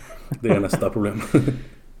då. Det är nästa problem.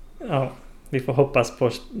 Ja, vi får hoppas på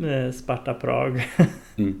Sparta Prag.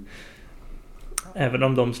 Mm. Även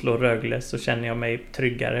om de slår Rögle så känner jag mig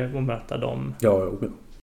tryggare att möta dem. Ja.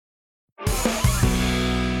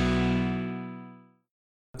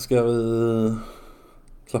 Ska vi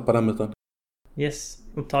släppa den biten? Yes,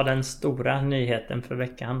 och ta den stora nyheten för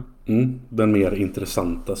veckan. Den mer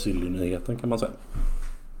intressanta Silly-nyheten kan man säga.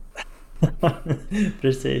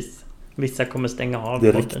 Precis. Vissa kommer stänga av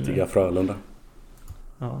det podden riktiga nu. Frölunda.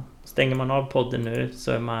 Ja. Stänger man av podden nu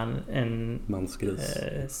så är man en mansgris.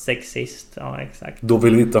 Sexist. Ja, exakt. Då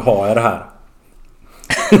vill vi inte ha er här.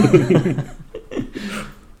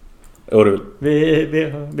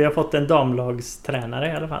 Vi har fått en damlagstränare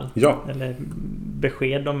i alla fall. Ja. Eller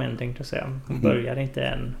besked om en tänkte jag säga. Hon börjar inte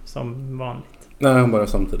än som vanligt. Nej, hon börjar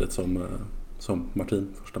samtidigt som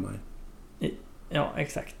Martin 1 maj. Ja,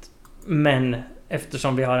 exakt. Men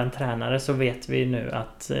eftersom vi har en tränare så vet vi nu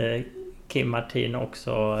att Kim Martin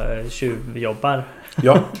också tjuvjobbar.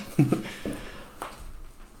 Ja.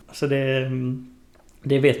 Så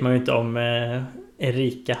det vet man ju inte om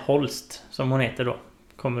Erika Holst, som hon heter då,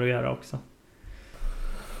 kommer att göra också.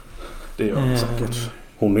 Det gör hon säkert.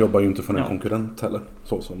 Hon jobbar ju inte för en konkurrent heller,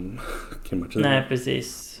 så som Kim Martin. Nej,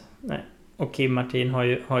 precis. Nej. Och Kim Martin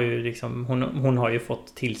har ju liksom, hon har ju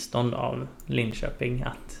fått tillstånd av Linköping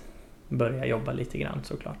att börja jobba lite grann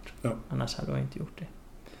såklart. Ja. Annars hade hon inte gjort det.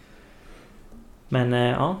 Men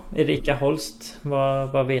Erika Holst,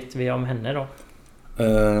 vad vet vi om henne då?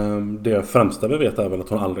 Det främsta vi vet är väl att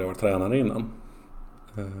hon aldrig har varit tränare innan.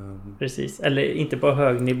 Precis, eller inte på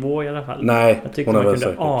hög nivå i alla fall. Nej, jag tycker hon är man väl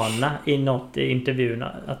kunde säkert ana i något i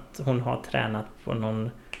intervjuerna att hon har tränat på någon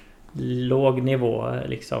låg nivå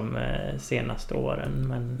liksom senaste åren.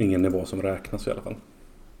 Men... ingen nivå som räknas i alla fall.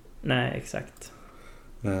 Nej, exakt.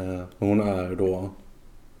 Hon är då...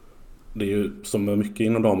 Det är ju som med mycket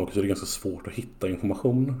inom damhockey så är det ganska svårt att hitta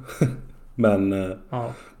information. men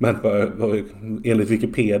enligt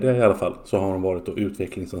Wikipedia i alla fall så har hon varit då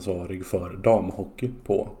utvecklingsansvarig för damhockey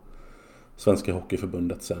på Svenska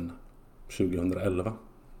Hockeyförbundet sedan 2011.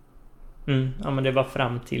 Ja, men det var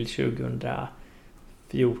fram till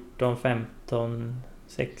 2014, 15,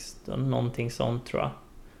 16, någonting sånt tror jag.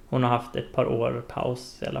 Hon har haft ett par år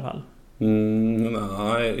paus i alla fall.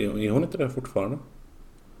 Nej, är hon inte det fortfarande?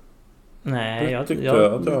 Nej, jag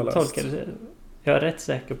tolkar det. Jag är rätt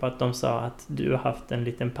säker på att de sa att du har haft en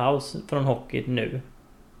liten paus från hockey nu.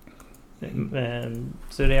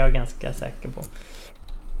 Så det är jag ganska säker på.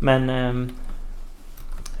 Men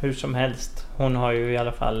hur som helst, hon har ju i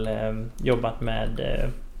alla fall jobbat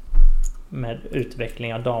med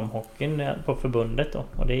utveckling av damhockeyn på förbundet då.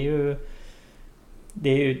 Och det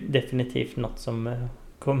är ju definitivt något som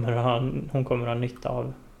hon kommer att ha nytta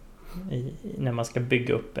av när man ska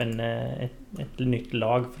bygga upp ett nytt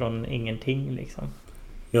lag från ingenting liksom.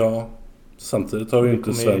 Ja, samtidigt har ju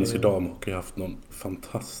inte svensk damhockey haft någon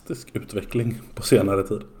fantastisk utveckling på senare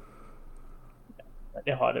tid.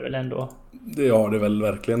 Det har det väl ändå? Det har det väl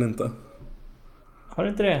verkligen inte. Har det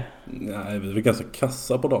inte det? Nej, vi är väl ganska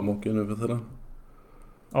kassa på damhockey nu för tiden.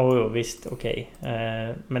 Jo, visst, okej.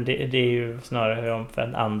 Men det är ju snarare för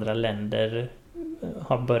att andra länder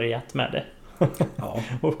har börjat med det. Ja.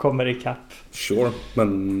 Och kommer i kapp. Sure,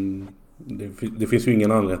 men det finns ju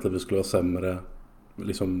ingen anledning att vi skulle vara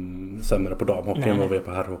sämre på damhockey än vad vi är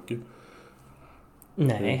på herrhockey.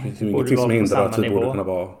 Nej, det finns ju ingenting som hindrar att vi borde kunna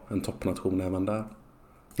vara en toppnation även där.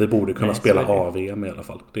 Vi borde kunna spela AVM i alla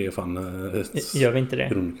fall. Det är fan gör vi inte det?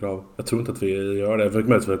 Grundkrav. Jag tror inte att vi gör det. Jag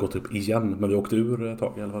vet att vi har gått upp igen, men vi åkte ur ett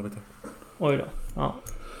tag i alla fall. Vet jag. Oj då, ja.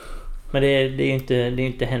 Men det är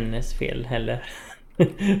inte hennes fel heller.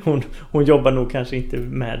 Hon jobbar nog kanske inte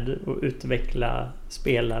med att utveckla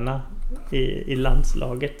spelarna i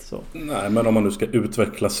landslaget så. Nej, men om man nu ska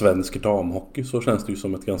utveckla svensk damhockey så känns det ju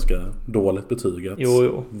som ett ganska dåligt betyg att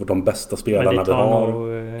de bästa spelarna vi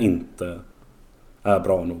har inte är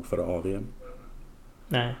bra nog för AVM.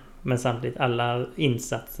 Nej, men samtidigt alla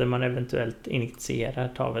insatser man eventuellt initierar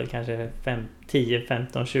tar väl kanske 10,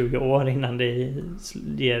 15, 20 år innan det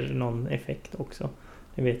ger någon effekt också.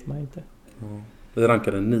 Det vet man inte. Ja. Vi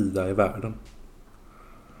rankade 9 i världen.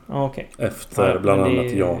 Okay. Efter bland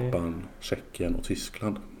annat Japan, Tjeckien och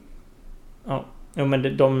Tyskland. Ja,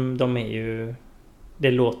 men de är ju...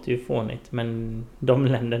 Det låter ju fånigt, men de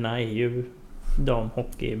länderna är ju...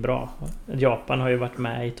 Damhockey är bra. Japan har ju varit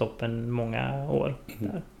med i toppen många år.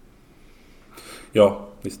 Där. Ja,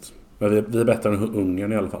 visst. Men vi är bättre än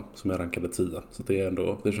Ungern i alla fall, som är rankade 10. Så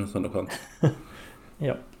det känns ändå skönt.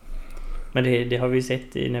 Ja. Men det har vi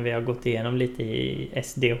sett när vi har gått igenom lite i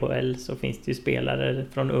SDHL, så finns det ju spelare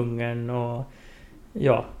från Ungern och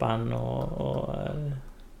Japan och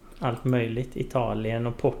allt möjligt. Italien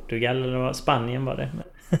och Portugal eller Spanien var det.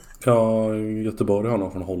 Ja, Göteborg har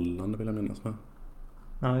någon från Holland vill jag minnas med.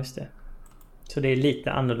 Ja, just det. Så det är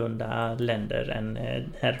lite annorlunda länder än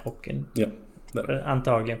herrhockeyn. Ja.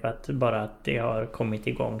 Antagligen för att det har kommit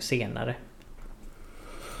igång senare.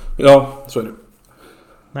 Ja, så är det.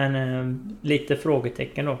 Men lite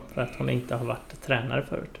frågetecken då, för att hon inte har varit tränare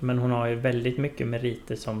förut. Men hon har ju väldigt mycket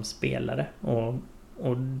meriter som spelare.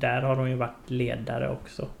 Och där har hon ju varit ledare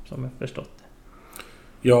också, som jag förstått det.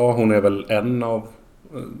 Ja, hon är väl en av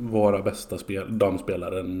våra bästa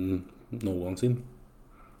damspelare någonsin.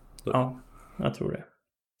 Så. Ja, jag tror det.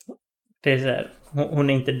 Det är så här, hon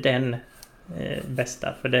är inte den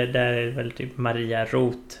bästa. För där är väl typ Maria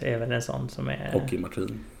Roth är väl en sån som är... Och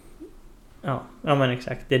Martin. Ja, men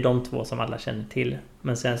exakt. Det är de två som alla känner till.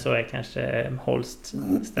 Men sen så är kanske Holst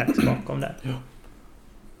strax bakom där. Ja.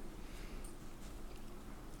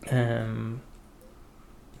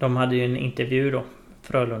 De hade ju en intervju då,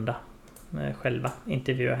 Frölunda själva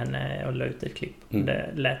intervjuade henne och la ut ett klipp.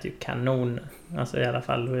 Det lät ju kanon. Alltså i alla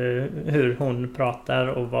fall hur hon pratar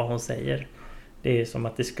och vad hon säger. Det är som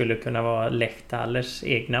att det skulle kunna vara Lehthalers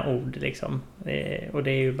egna ord liksom. Och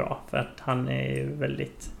det är ju bra, för att han är ju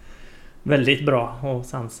väldigt, väldigt bra och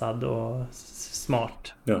sansad och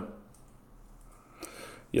smart. Ja.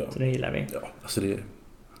 Så det gillar vi. Ja, alltså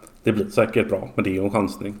det blir säkert bra, men det är ju en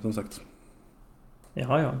chansning som sagt.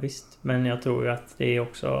 Ja, visst. Men jag tror ju att det är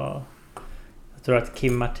också... Jag tror att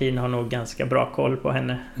Kim Martin har nog ganska bra koll på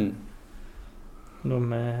henne.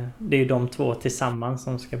 Det är ju de två tillsammans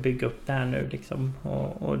som ska bygga upp det här nu liksom.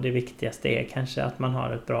 Och det viktigaste är kanske att man har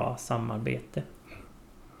ett bra samarbete.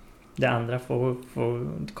 Det andra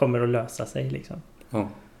kommer att lösa sig liksom. Ja.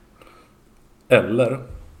 Eller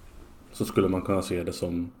så skulle man kunna se det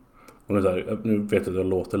som, nu vet jag att det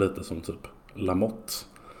låter lite som typ Lamotte.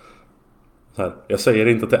 Så här, jag säger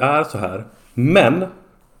inte att det är så här, men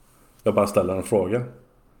jag bara ställer en fråga.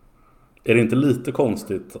 Är det inte lite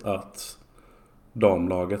konstigt att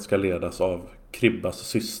damlaget ska ledas av Kribbas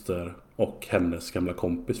syster och hennes gamla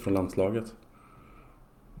kompis från landslaget?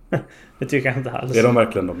 Det tycker jag inte alls. Är de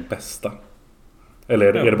verkligen de bästa?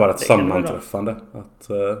 Eller är det bara ett sammanträffande?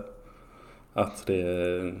 Att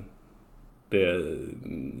det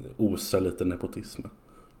osar lite nepotism.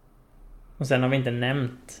 Och sen har vi inte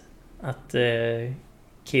nämnt att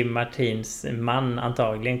Kim Martins man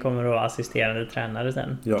antagligen kommer att vara assisterande tränare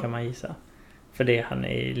sen, kan man gissa. För det är han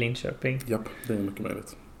i Linköping. Japp, det är mycket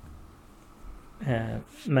möjligt.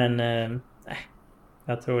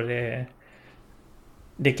 Jag tror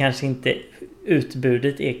det kanske inte,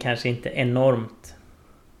 utbudet är kanske inte enormt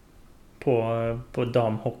på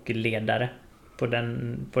damhockeyledare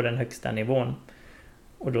på den högsta nivån.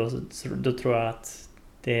 Och då tror jag att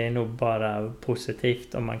det är nog bara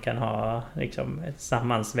positivt om man kan ha liksom ett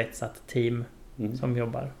sammansvetsat team som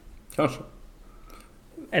jobbar. Kanske.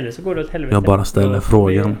 Eller så går det åt helvete. Jag bara ställer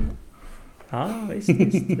frågan. Ja, visst,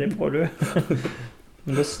 det får du.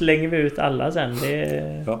 Men då slänger vi ut alla sen.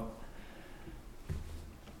 Ja.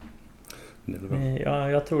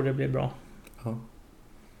 Jag tror det blir bra. Ja.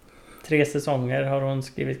 3 säsonger har hon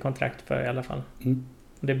skrivit kontrakt för i alla fall.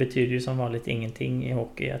 Det betyder ju som vanligt ingenting i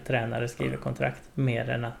hockey att tränare skriver kontrakt. Mer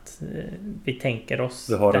än att vi tänker oss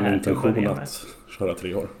det har en intention att köra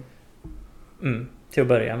 3 år. Till att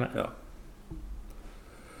börja med. Ja.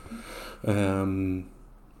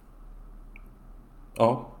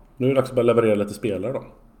 Nu är det dags att börja leverera lite spelare då.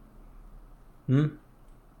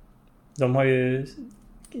 De har ju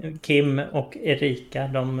Kim och Erika,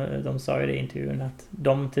 de sa ju det i intervjun att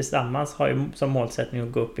de tillsammans har ju som målsättning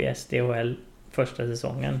att gå upp i SDHL första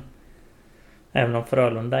säsongen. Även om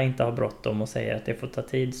Frölunda inte har bråttom och säger att det får ta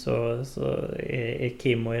tid, så är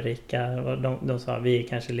Kim och Erika, de sa att vi är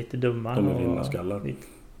kanske lite dumma. De är vinnarskallar.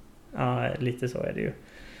 Ja, lite så är det ju.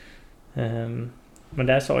 Men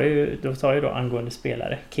där sa ju då angående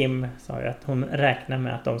spelare, Kim sa ju att hon räknar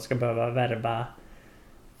med att de ska behöva värva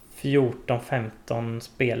 14-15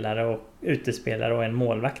 spelare och utespelare och en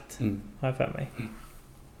målvakt, har jag för mig.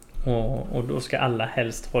 Och då ska alla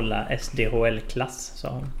helst hålla SDHL-klass, sa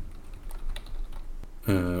hon.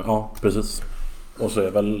 Ja, precis. Och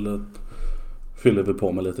så fyller vi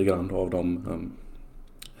på med lite grann av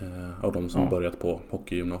de som börjat på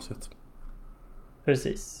hockeygymnasiet.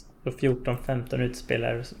 Precis. Och 14-15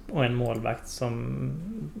 utspelare och en målvakt som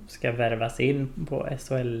ska värvas in på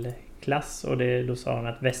SHL-klass. Och då sa hon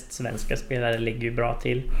att västsvenska spelare ligger ju bra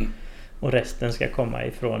till. Och resten ska komma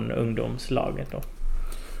ifrån ungdomslaget då.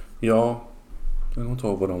 Ja, jag kan inte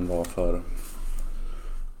ihåg vad de var för.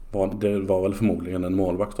 Det var väl förmodligen en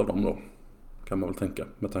målvakt av dem då. Kan man väl tänka.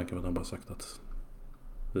 Med tanke på att de bara sagt att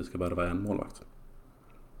vi ska värva en målvakt.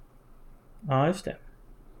 Ja, just det.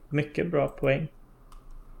 Mycket bra poäng.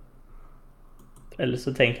 Eller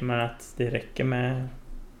så tänker man att det räcker med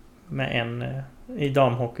en. I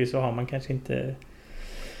damhockey så har man kanske inte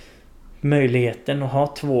möjligheten att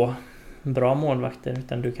ha 2 bra målvakter,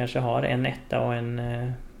 utan du kanske har en etta och en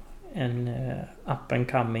up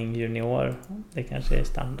and coming junior. Det kanske är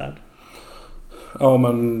standard. Ja,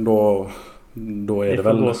 men då är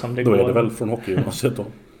det väl från hockeygymnasiet då.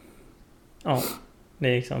 Ja, det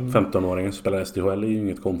är liksom 15-åringen som spelar SDHL är ju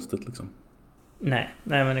inget konstigt liksom. Nej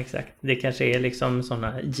men exakt. Det kanske är liksom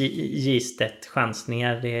sådana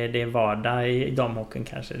J-stet-chansningar. Det är vardag i damhockeyn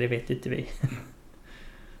kanske. Det vet inte vi.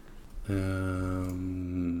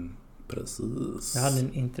 Precis. Jag hade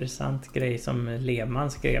en intressant grej som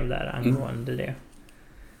Lehmann skrev där angående det.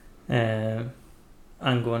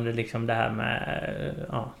 Angående liksom det här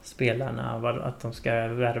med spelarna, att de ska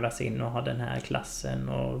värvas in och ha den här klassen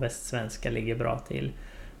och västsvenska ligger bra till.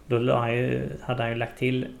 Då hade han ju lagt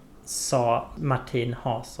till, sa Martin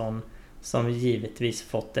Hansson, som givetvis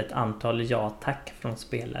fått ett antal ja-tack från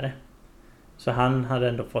spelare. Så han hade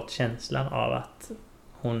ändå fått känslan av att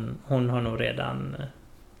hon har nog redan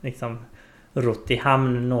liksom rott i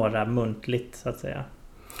hamn några muntligt, så att säga.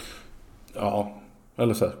 Ja,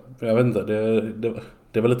 eller så. Jag vet inte,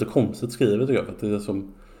 det är väl lite konstigt skrivet tycker jag. För att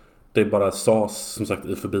det bara sades som sagt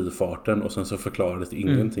i förbifarten och sen så förklarades det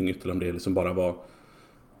ingenting ytterligare om det liksom bara var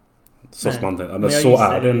så som man tänkte. Men så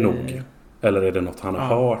är det nog. Eller är det något han har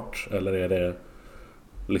hört? Eller är det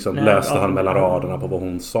liksom, Nej, läste han mellan raderna på vad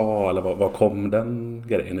hon sa? Eller var kom den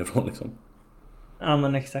grejen ifrån liksom? Ja,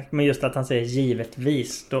 men exakt. Men just att han säger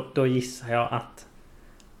givetvis, då gissar jag att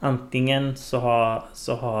antingen så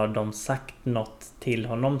har de sagt något till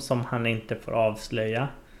honom som han inte får avslöja.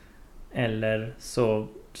 Eller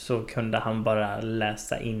så kunde han bara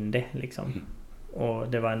läsa in det liksom. Och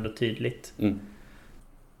det var ändå tydligt.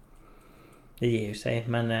 Det ger ju sig,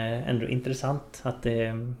 men ändå intressant att det...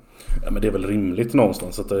 Ja, men det är väl rimligt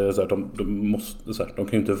någonstans att det är så här, de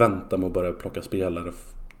kan ju inte vänta med att börja plocka spelare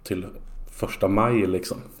till 1 maj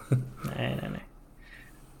liksom. Nej.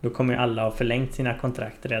 Då kommer ju alla ha förlängt sina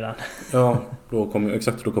kontrakt redan. Ja, då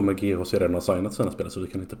kommer GHC redan ha signat sina spelare, så vi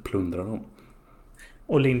kan inte plundra dem.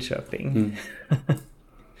 Och Linköping.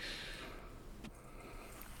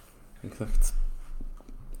 Exakt.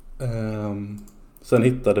 Sen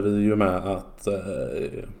hittade vi ju med att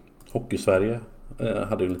Hockeysverige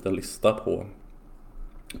hade en liten lista på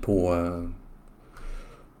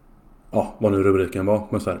vad nu rubriken var,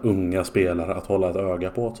 med så här unga spelare att hålla ett öga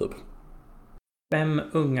på typ. 5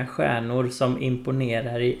 unga stjärnor som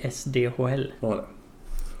imponerar i SDHL. Ja,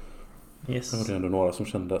 det. Yes. Det var det ändå några som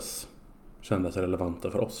kändes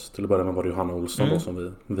relevanta för oss. Till att börja med var det Johanna Olsson då,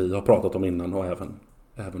 som vi har pratat om innan, och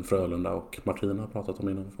även Frölunda och Martina har pratat om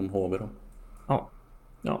innan från HV då.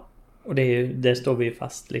 Ja. Och det står vi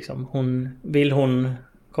fast liksom. Vill hon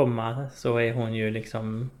komma så är hon ju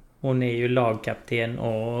liksom, hon är ju lagkapten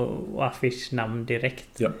och affischnamn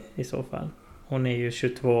direkt i så fall. Hon är ju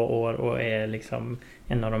 22 år och är liksom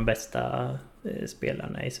en av de bästa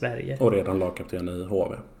spelarna i Sverige. Och redan lagkapten i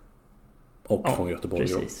HV. Och från Göteborg.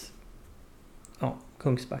 Precis. Ja,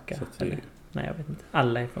 Kungsbacka. Nej, jag vet inte.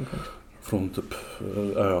 Alla är från Kungsbacka. Från typ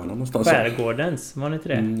öarna någonstans. Skärgårdens, var det inte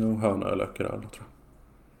det? Och Hönö, Lökeröl, tror jag.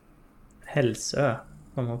 Hälsö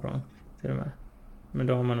kom hon från, till och med. Men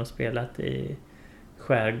då har man nog spelat i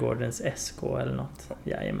Skärgårdens SK eller något.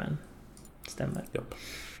 Jajamän, stämmer. Japp.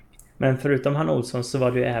 Men förutom han Olsson så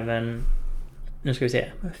var det ju även, nu ska vi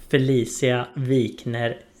se, Felicia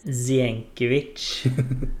Wikner Zienkiewicz.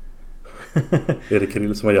 Är det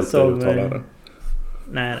Krill som har hjälpt dig att uttala det?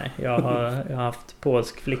 Nej, jag har haft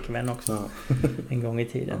polsk flickvän också en gång i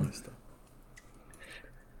tiden.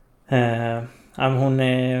 Hon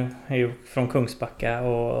är ju från Kungsbacka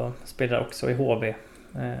och spelar också i HV.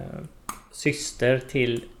 Syster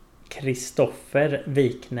till Kristoffer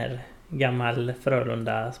Wikner, gammal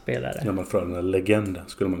Frölunda-spelare. Gammal Frölunda-legend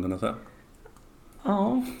skulle man kunna säga.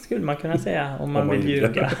 Ja, skulle man kunna säga om man vill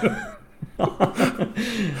ljuga.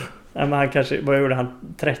 Men han kanske, vad gjorde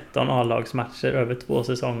han? 13 A-lagsmatcher över 2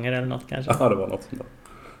 säsonger eller något kanske. Ja, det var något sånt där.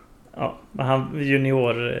 Ja, han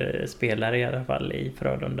juniorspelare i alla fall i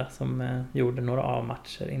Frölunda som gjorde några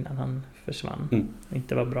A-matcher innan han försvann. Och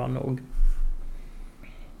inte var bra nog.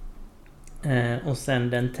 Och sen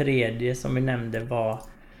den tredje som vi nämnde var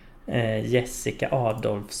Jessica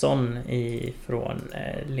Adolfsson från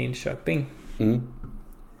Linköping.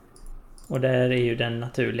 Och där är ju den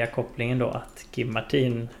naturliga kopplingen då att Kim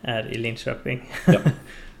Martin är i Linköping. Ja.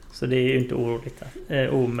 Så det är ju inte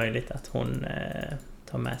omöjligt att hon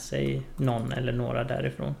tar med sig någon eller några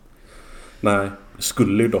därifrån. Nej, det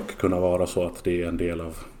skulle ju dock kunna vara så att det är en del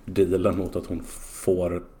av dealen mot att hon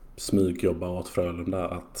får smygjobba åt Frölunda,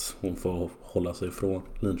 att hon får hålla sig ifrån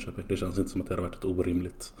Linköping. Det känns inte som att det har varit ett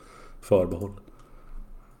orimligt förbehåll.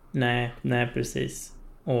 Nej, precis.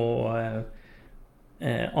 Och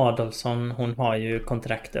Adolfsson, hon har ju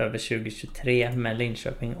kontrakt över 2023 med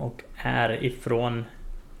Linköping och är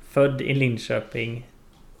född i Linköping,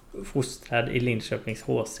 fostrad i Linköpings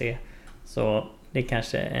HC. Så det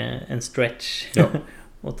kanske är en stretch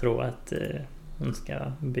att tro att hon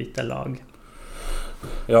ska byta lag.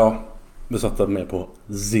 Ja, vi satte med på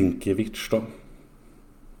Zienkiewicz då.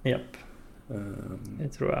 Japp. Det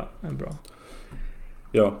tror jag är bra.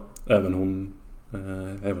 Ja, även hon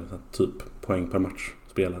även typ poäng per match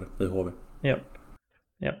spelare i HV.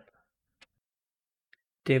 Japp.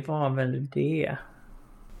 Det var väl det.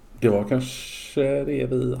 Det var kanske det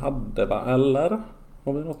vi hade, va? Eller?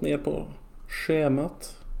 Har vi något mer på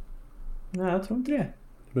schemat? Nej, jag tror inte det.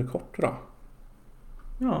 Det blir kort då.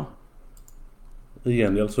 Ja. I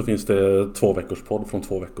gengäld så finns det 2 veckors podd från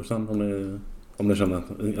 2 veckor sedan. Om ni känner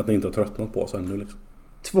att ni inte har tröttnat på oss ännu liksom.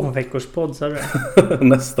 2 veckors podd, sa du?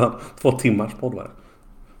 Nästan. 2 timmars podd var det.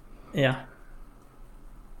 Ja.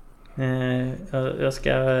 Jag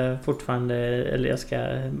ska fortfarande, eller jag ska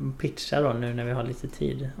pitcha då nu när vi har lite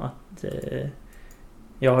tid, att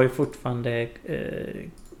jag har ju fortfarande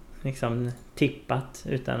liksom tippat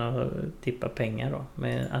utan att tippa pengar då,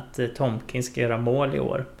 med att Tomkins ska göra mål i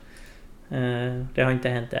år. Det har inte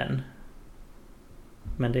hänt än.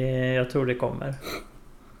 Men jag tror det kommer.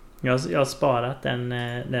 Jag har sparat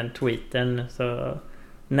den tweeten, så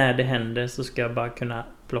när det händer så ska jag bara kunna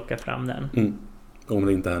plocka fram den. Om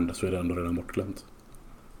det inte händer så är det ändå redan bortglömt.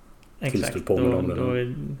 Exakt.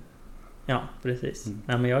 Ja, precis.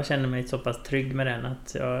 Ja, men jag känner mig så pass trygg med den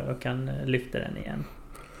att jag kan lyfta den igen.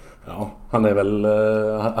 Ja, han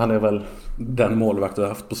är väl den målvakt jag har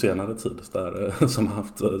haft på senare tid där, som har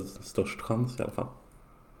haft störst chans i alla fall.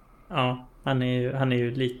 Ja, han är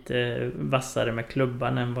ju lite vassare med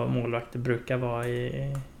klubban än vad målvakter brukar vara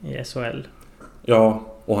i SHL. Ja,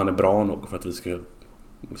 och han är bra nog för att vi ska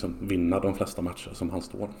liksom vinna de flesta matcher som han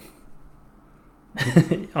står.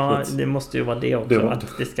 Ja, det måste ju vara det också,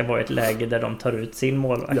 att det ska vara ett läge där de tar ut sin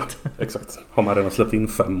målvakt. Ja, exakt. Har man redan släppt in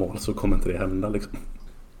 5 mål så kommer inte det hända liksom.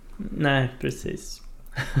 Nej, precis.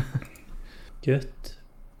 Gött.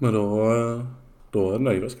 Men då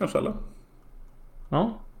nöjer vi oss kanske, eller?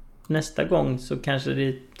 Ja, nästa gång så kanske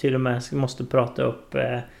det till och med måste prata upp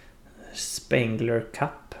Spengler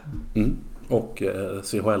Cup. Och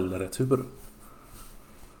CHL-retur.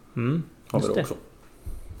 Har vi det också.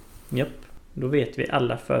 Japp, då vet vi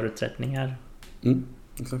alla förutsättningar.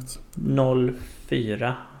 Exakt.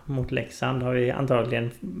 0-4 mot Leksand har vi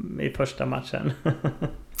antagligen i första matchen.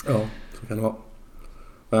 Ja, så kan det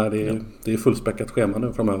vara. Det är fullspäckat schema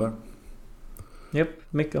nu framöver. Japp,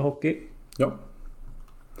 mycket hockey. Ja,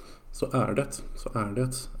 så är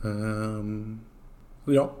det.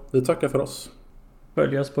 Ja, vi tackar för oss.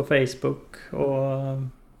 Följ oss på Facebook och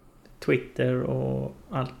Twitter och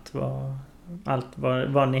allt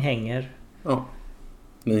var ni hänger. Ja,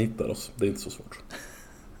 ni hittar oss. Det är inte så svårt.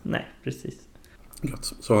 Nej, precis. Gott.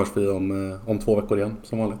 Så hörs vi om 2 veckor igen,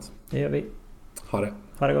 som vanligt. Det gör vi. Ha det.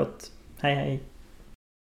 Ha det gott. Hej hej.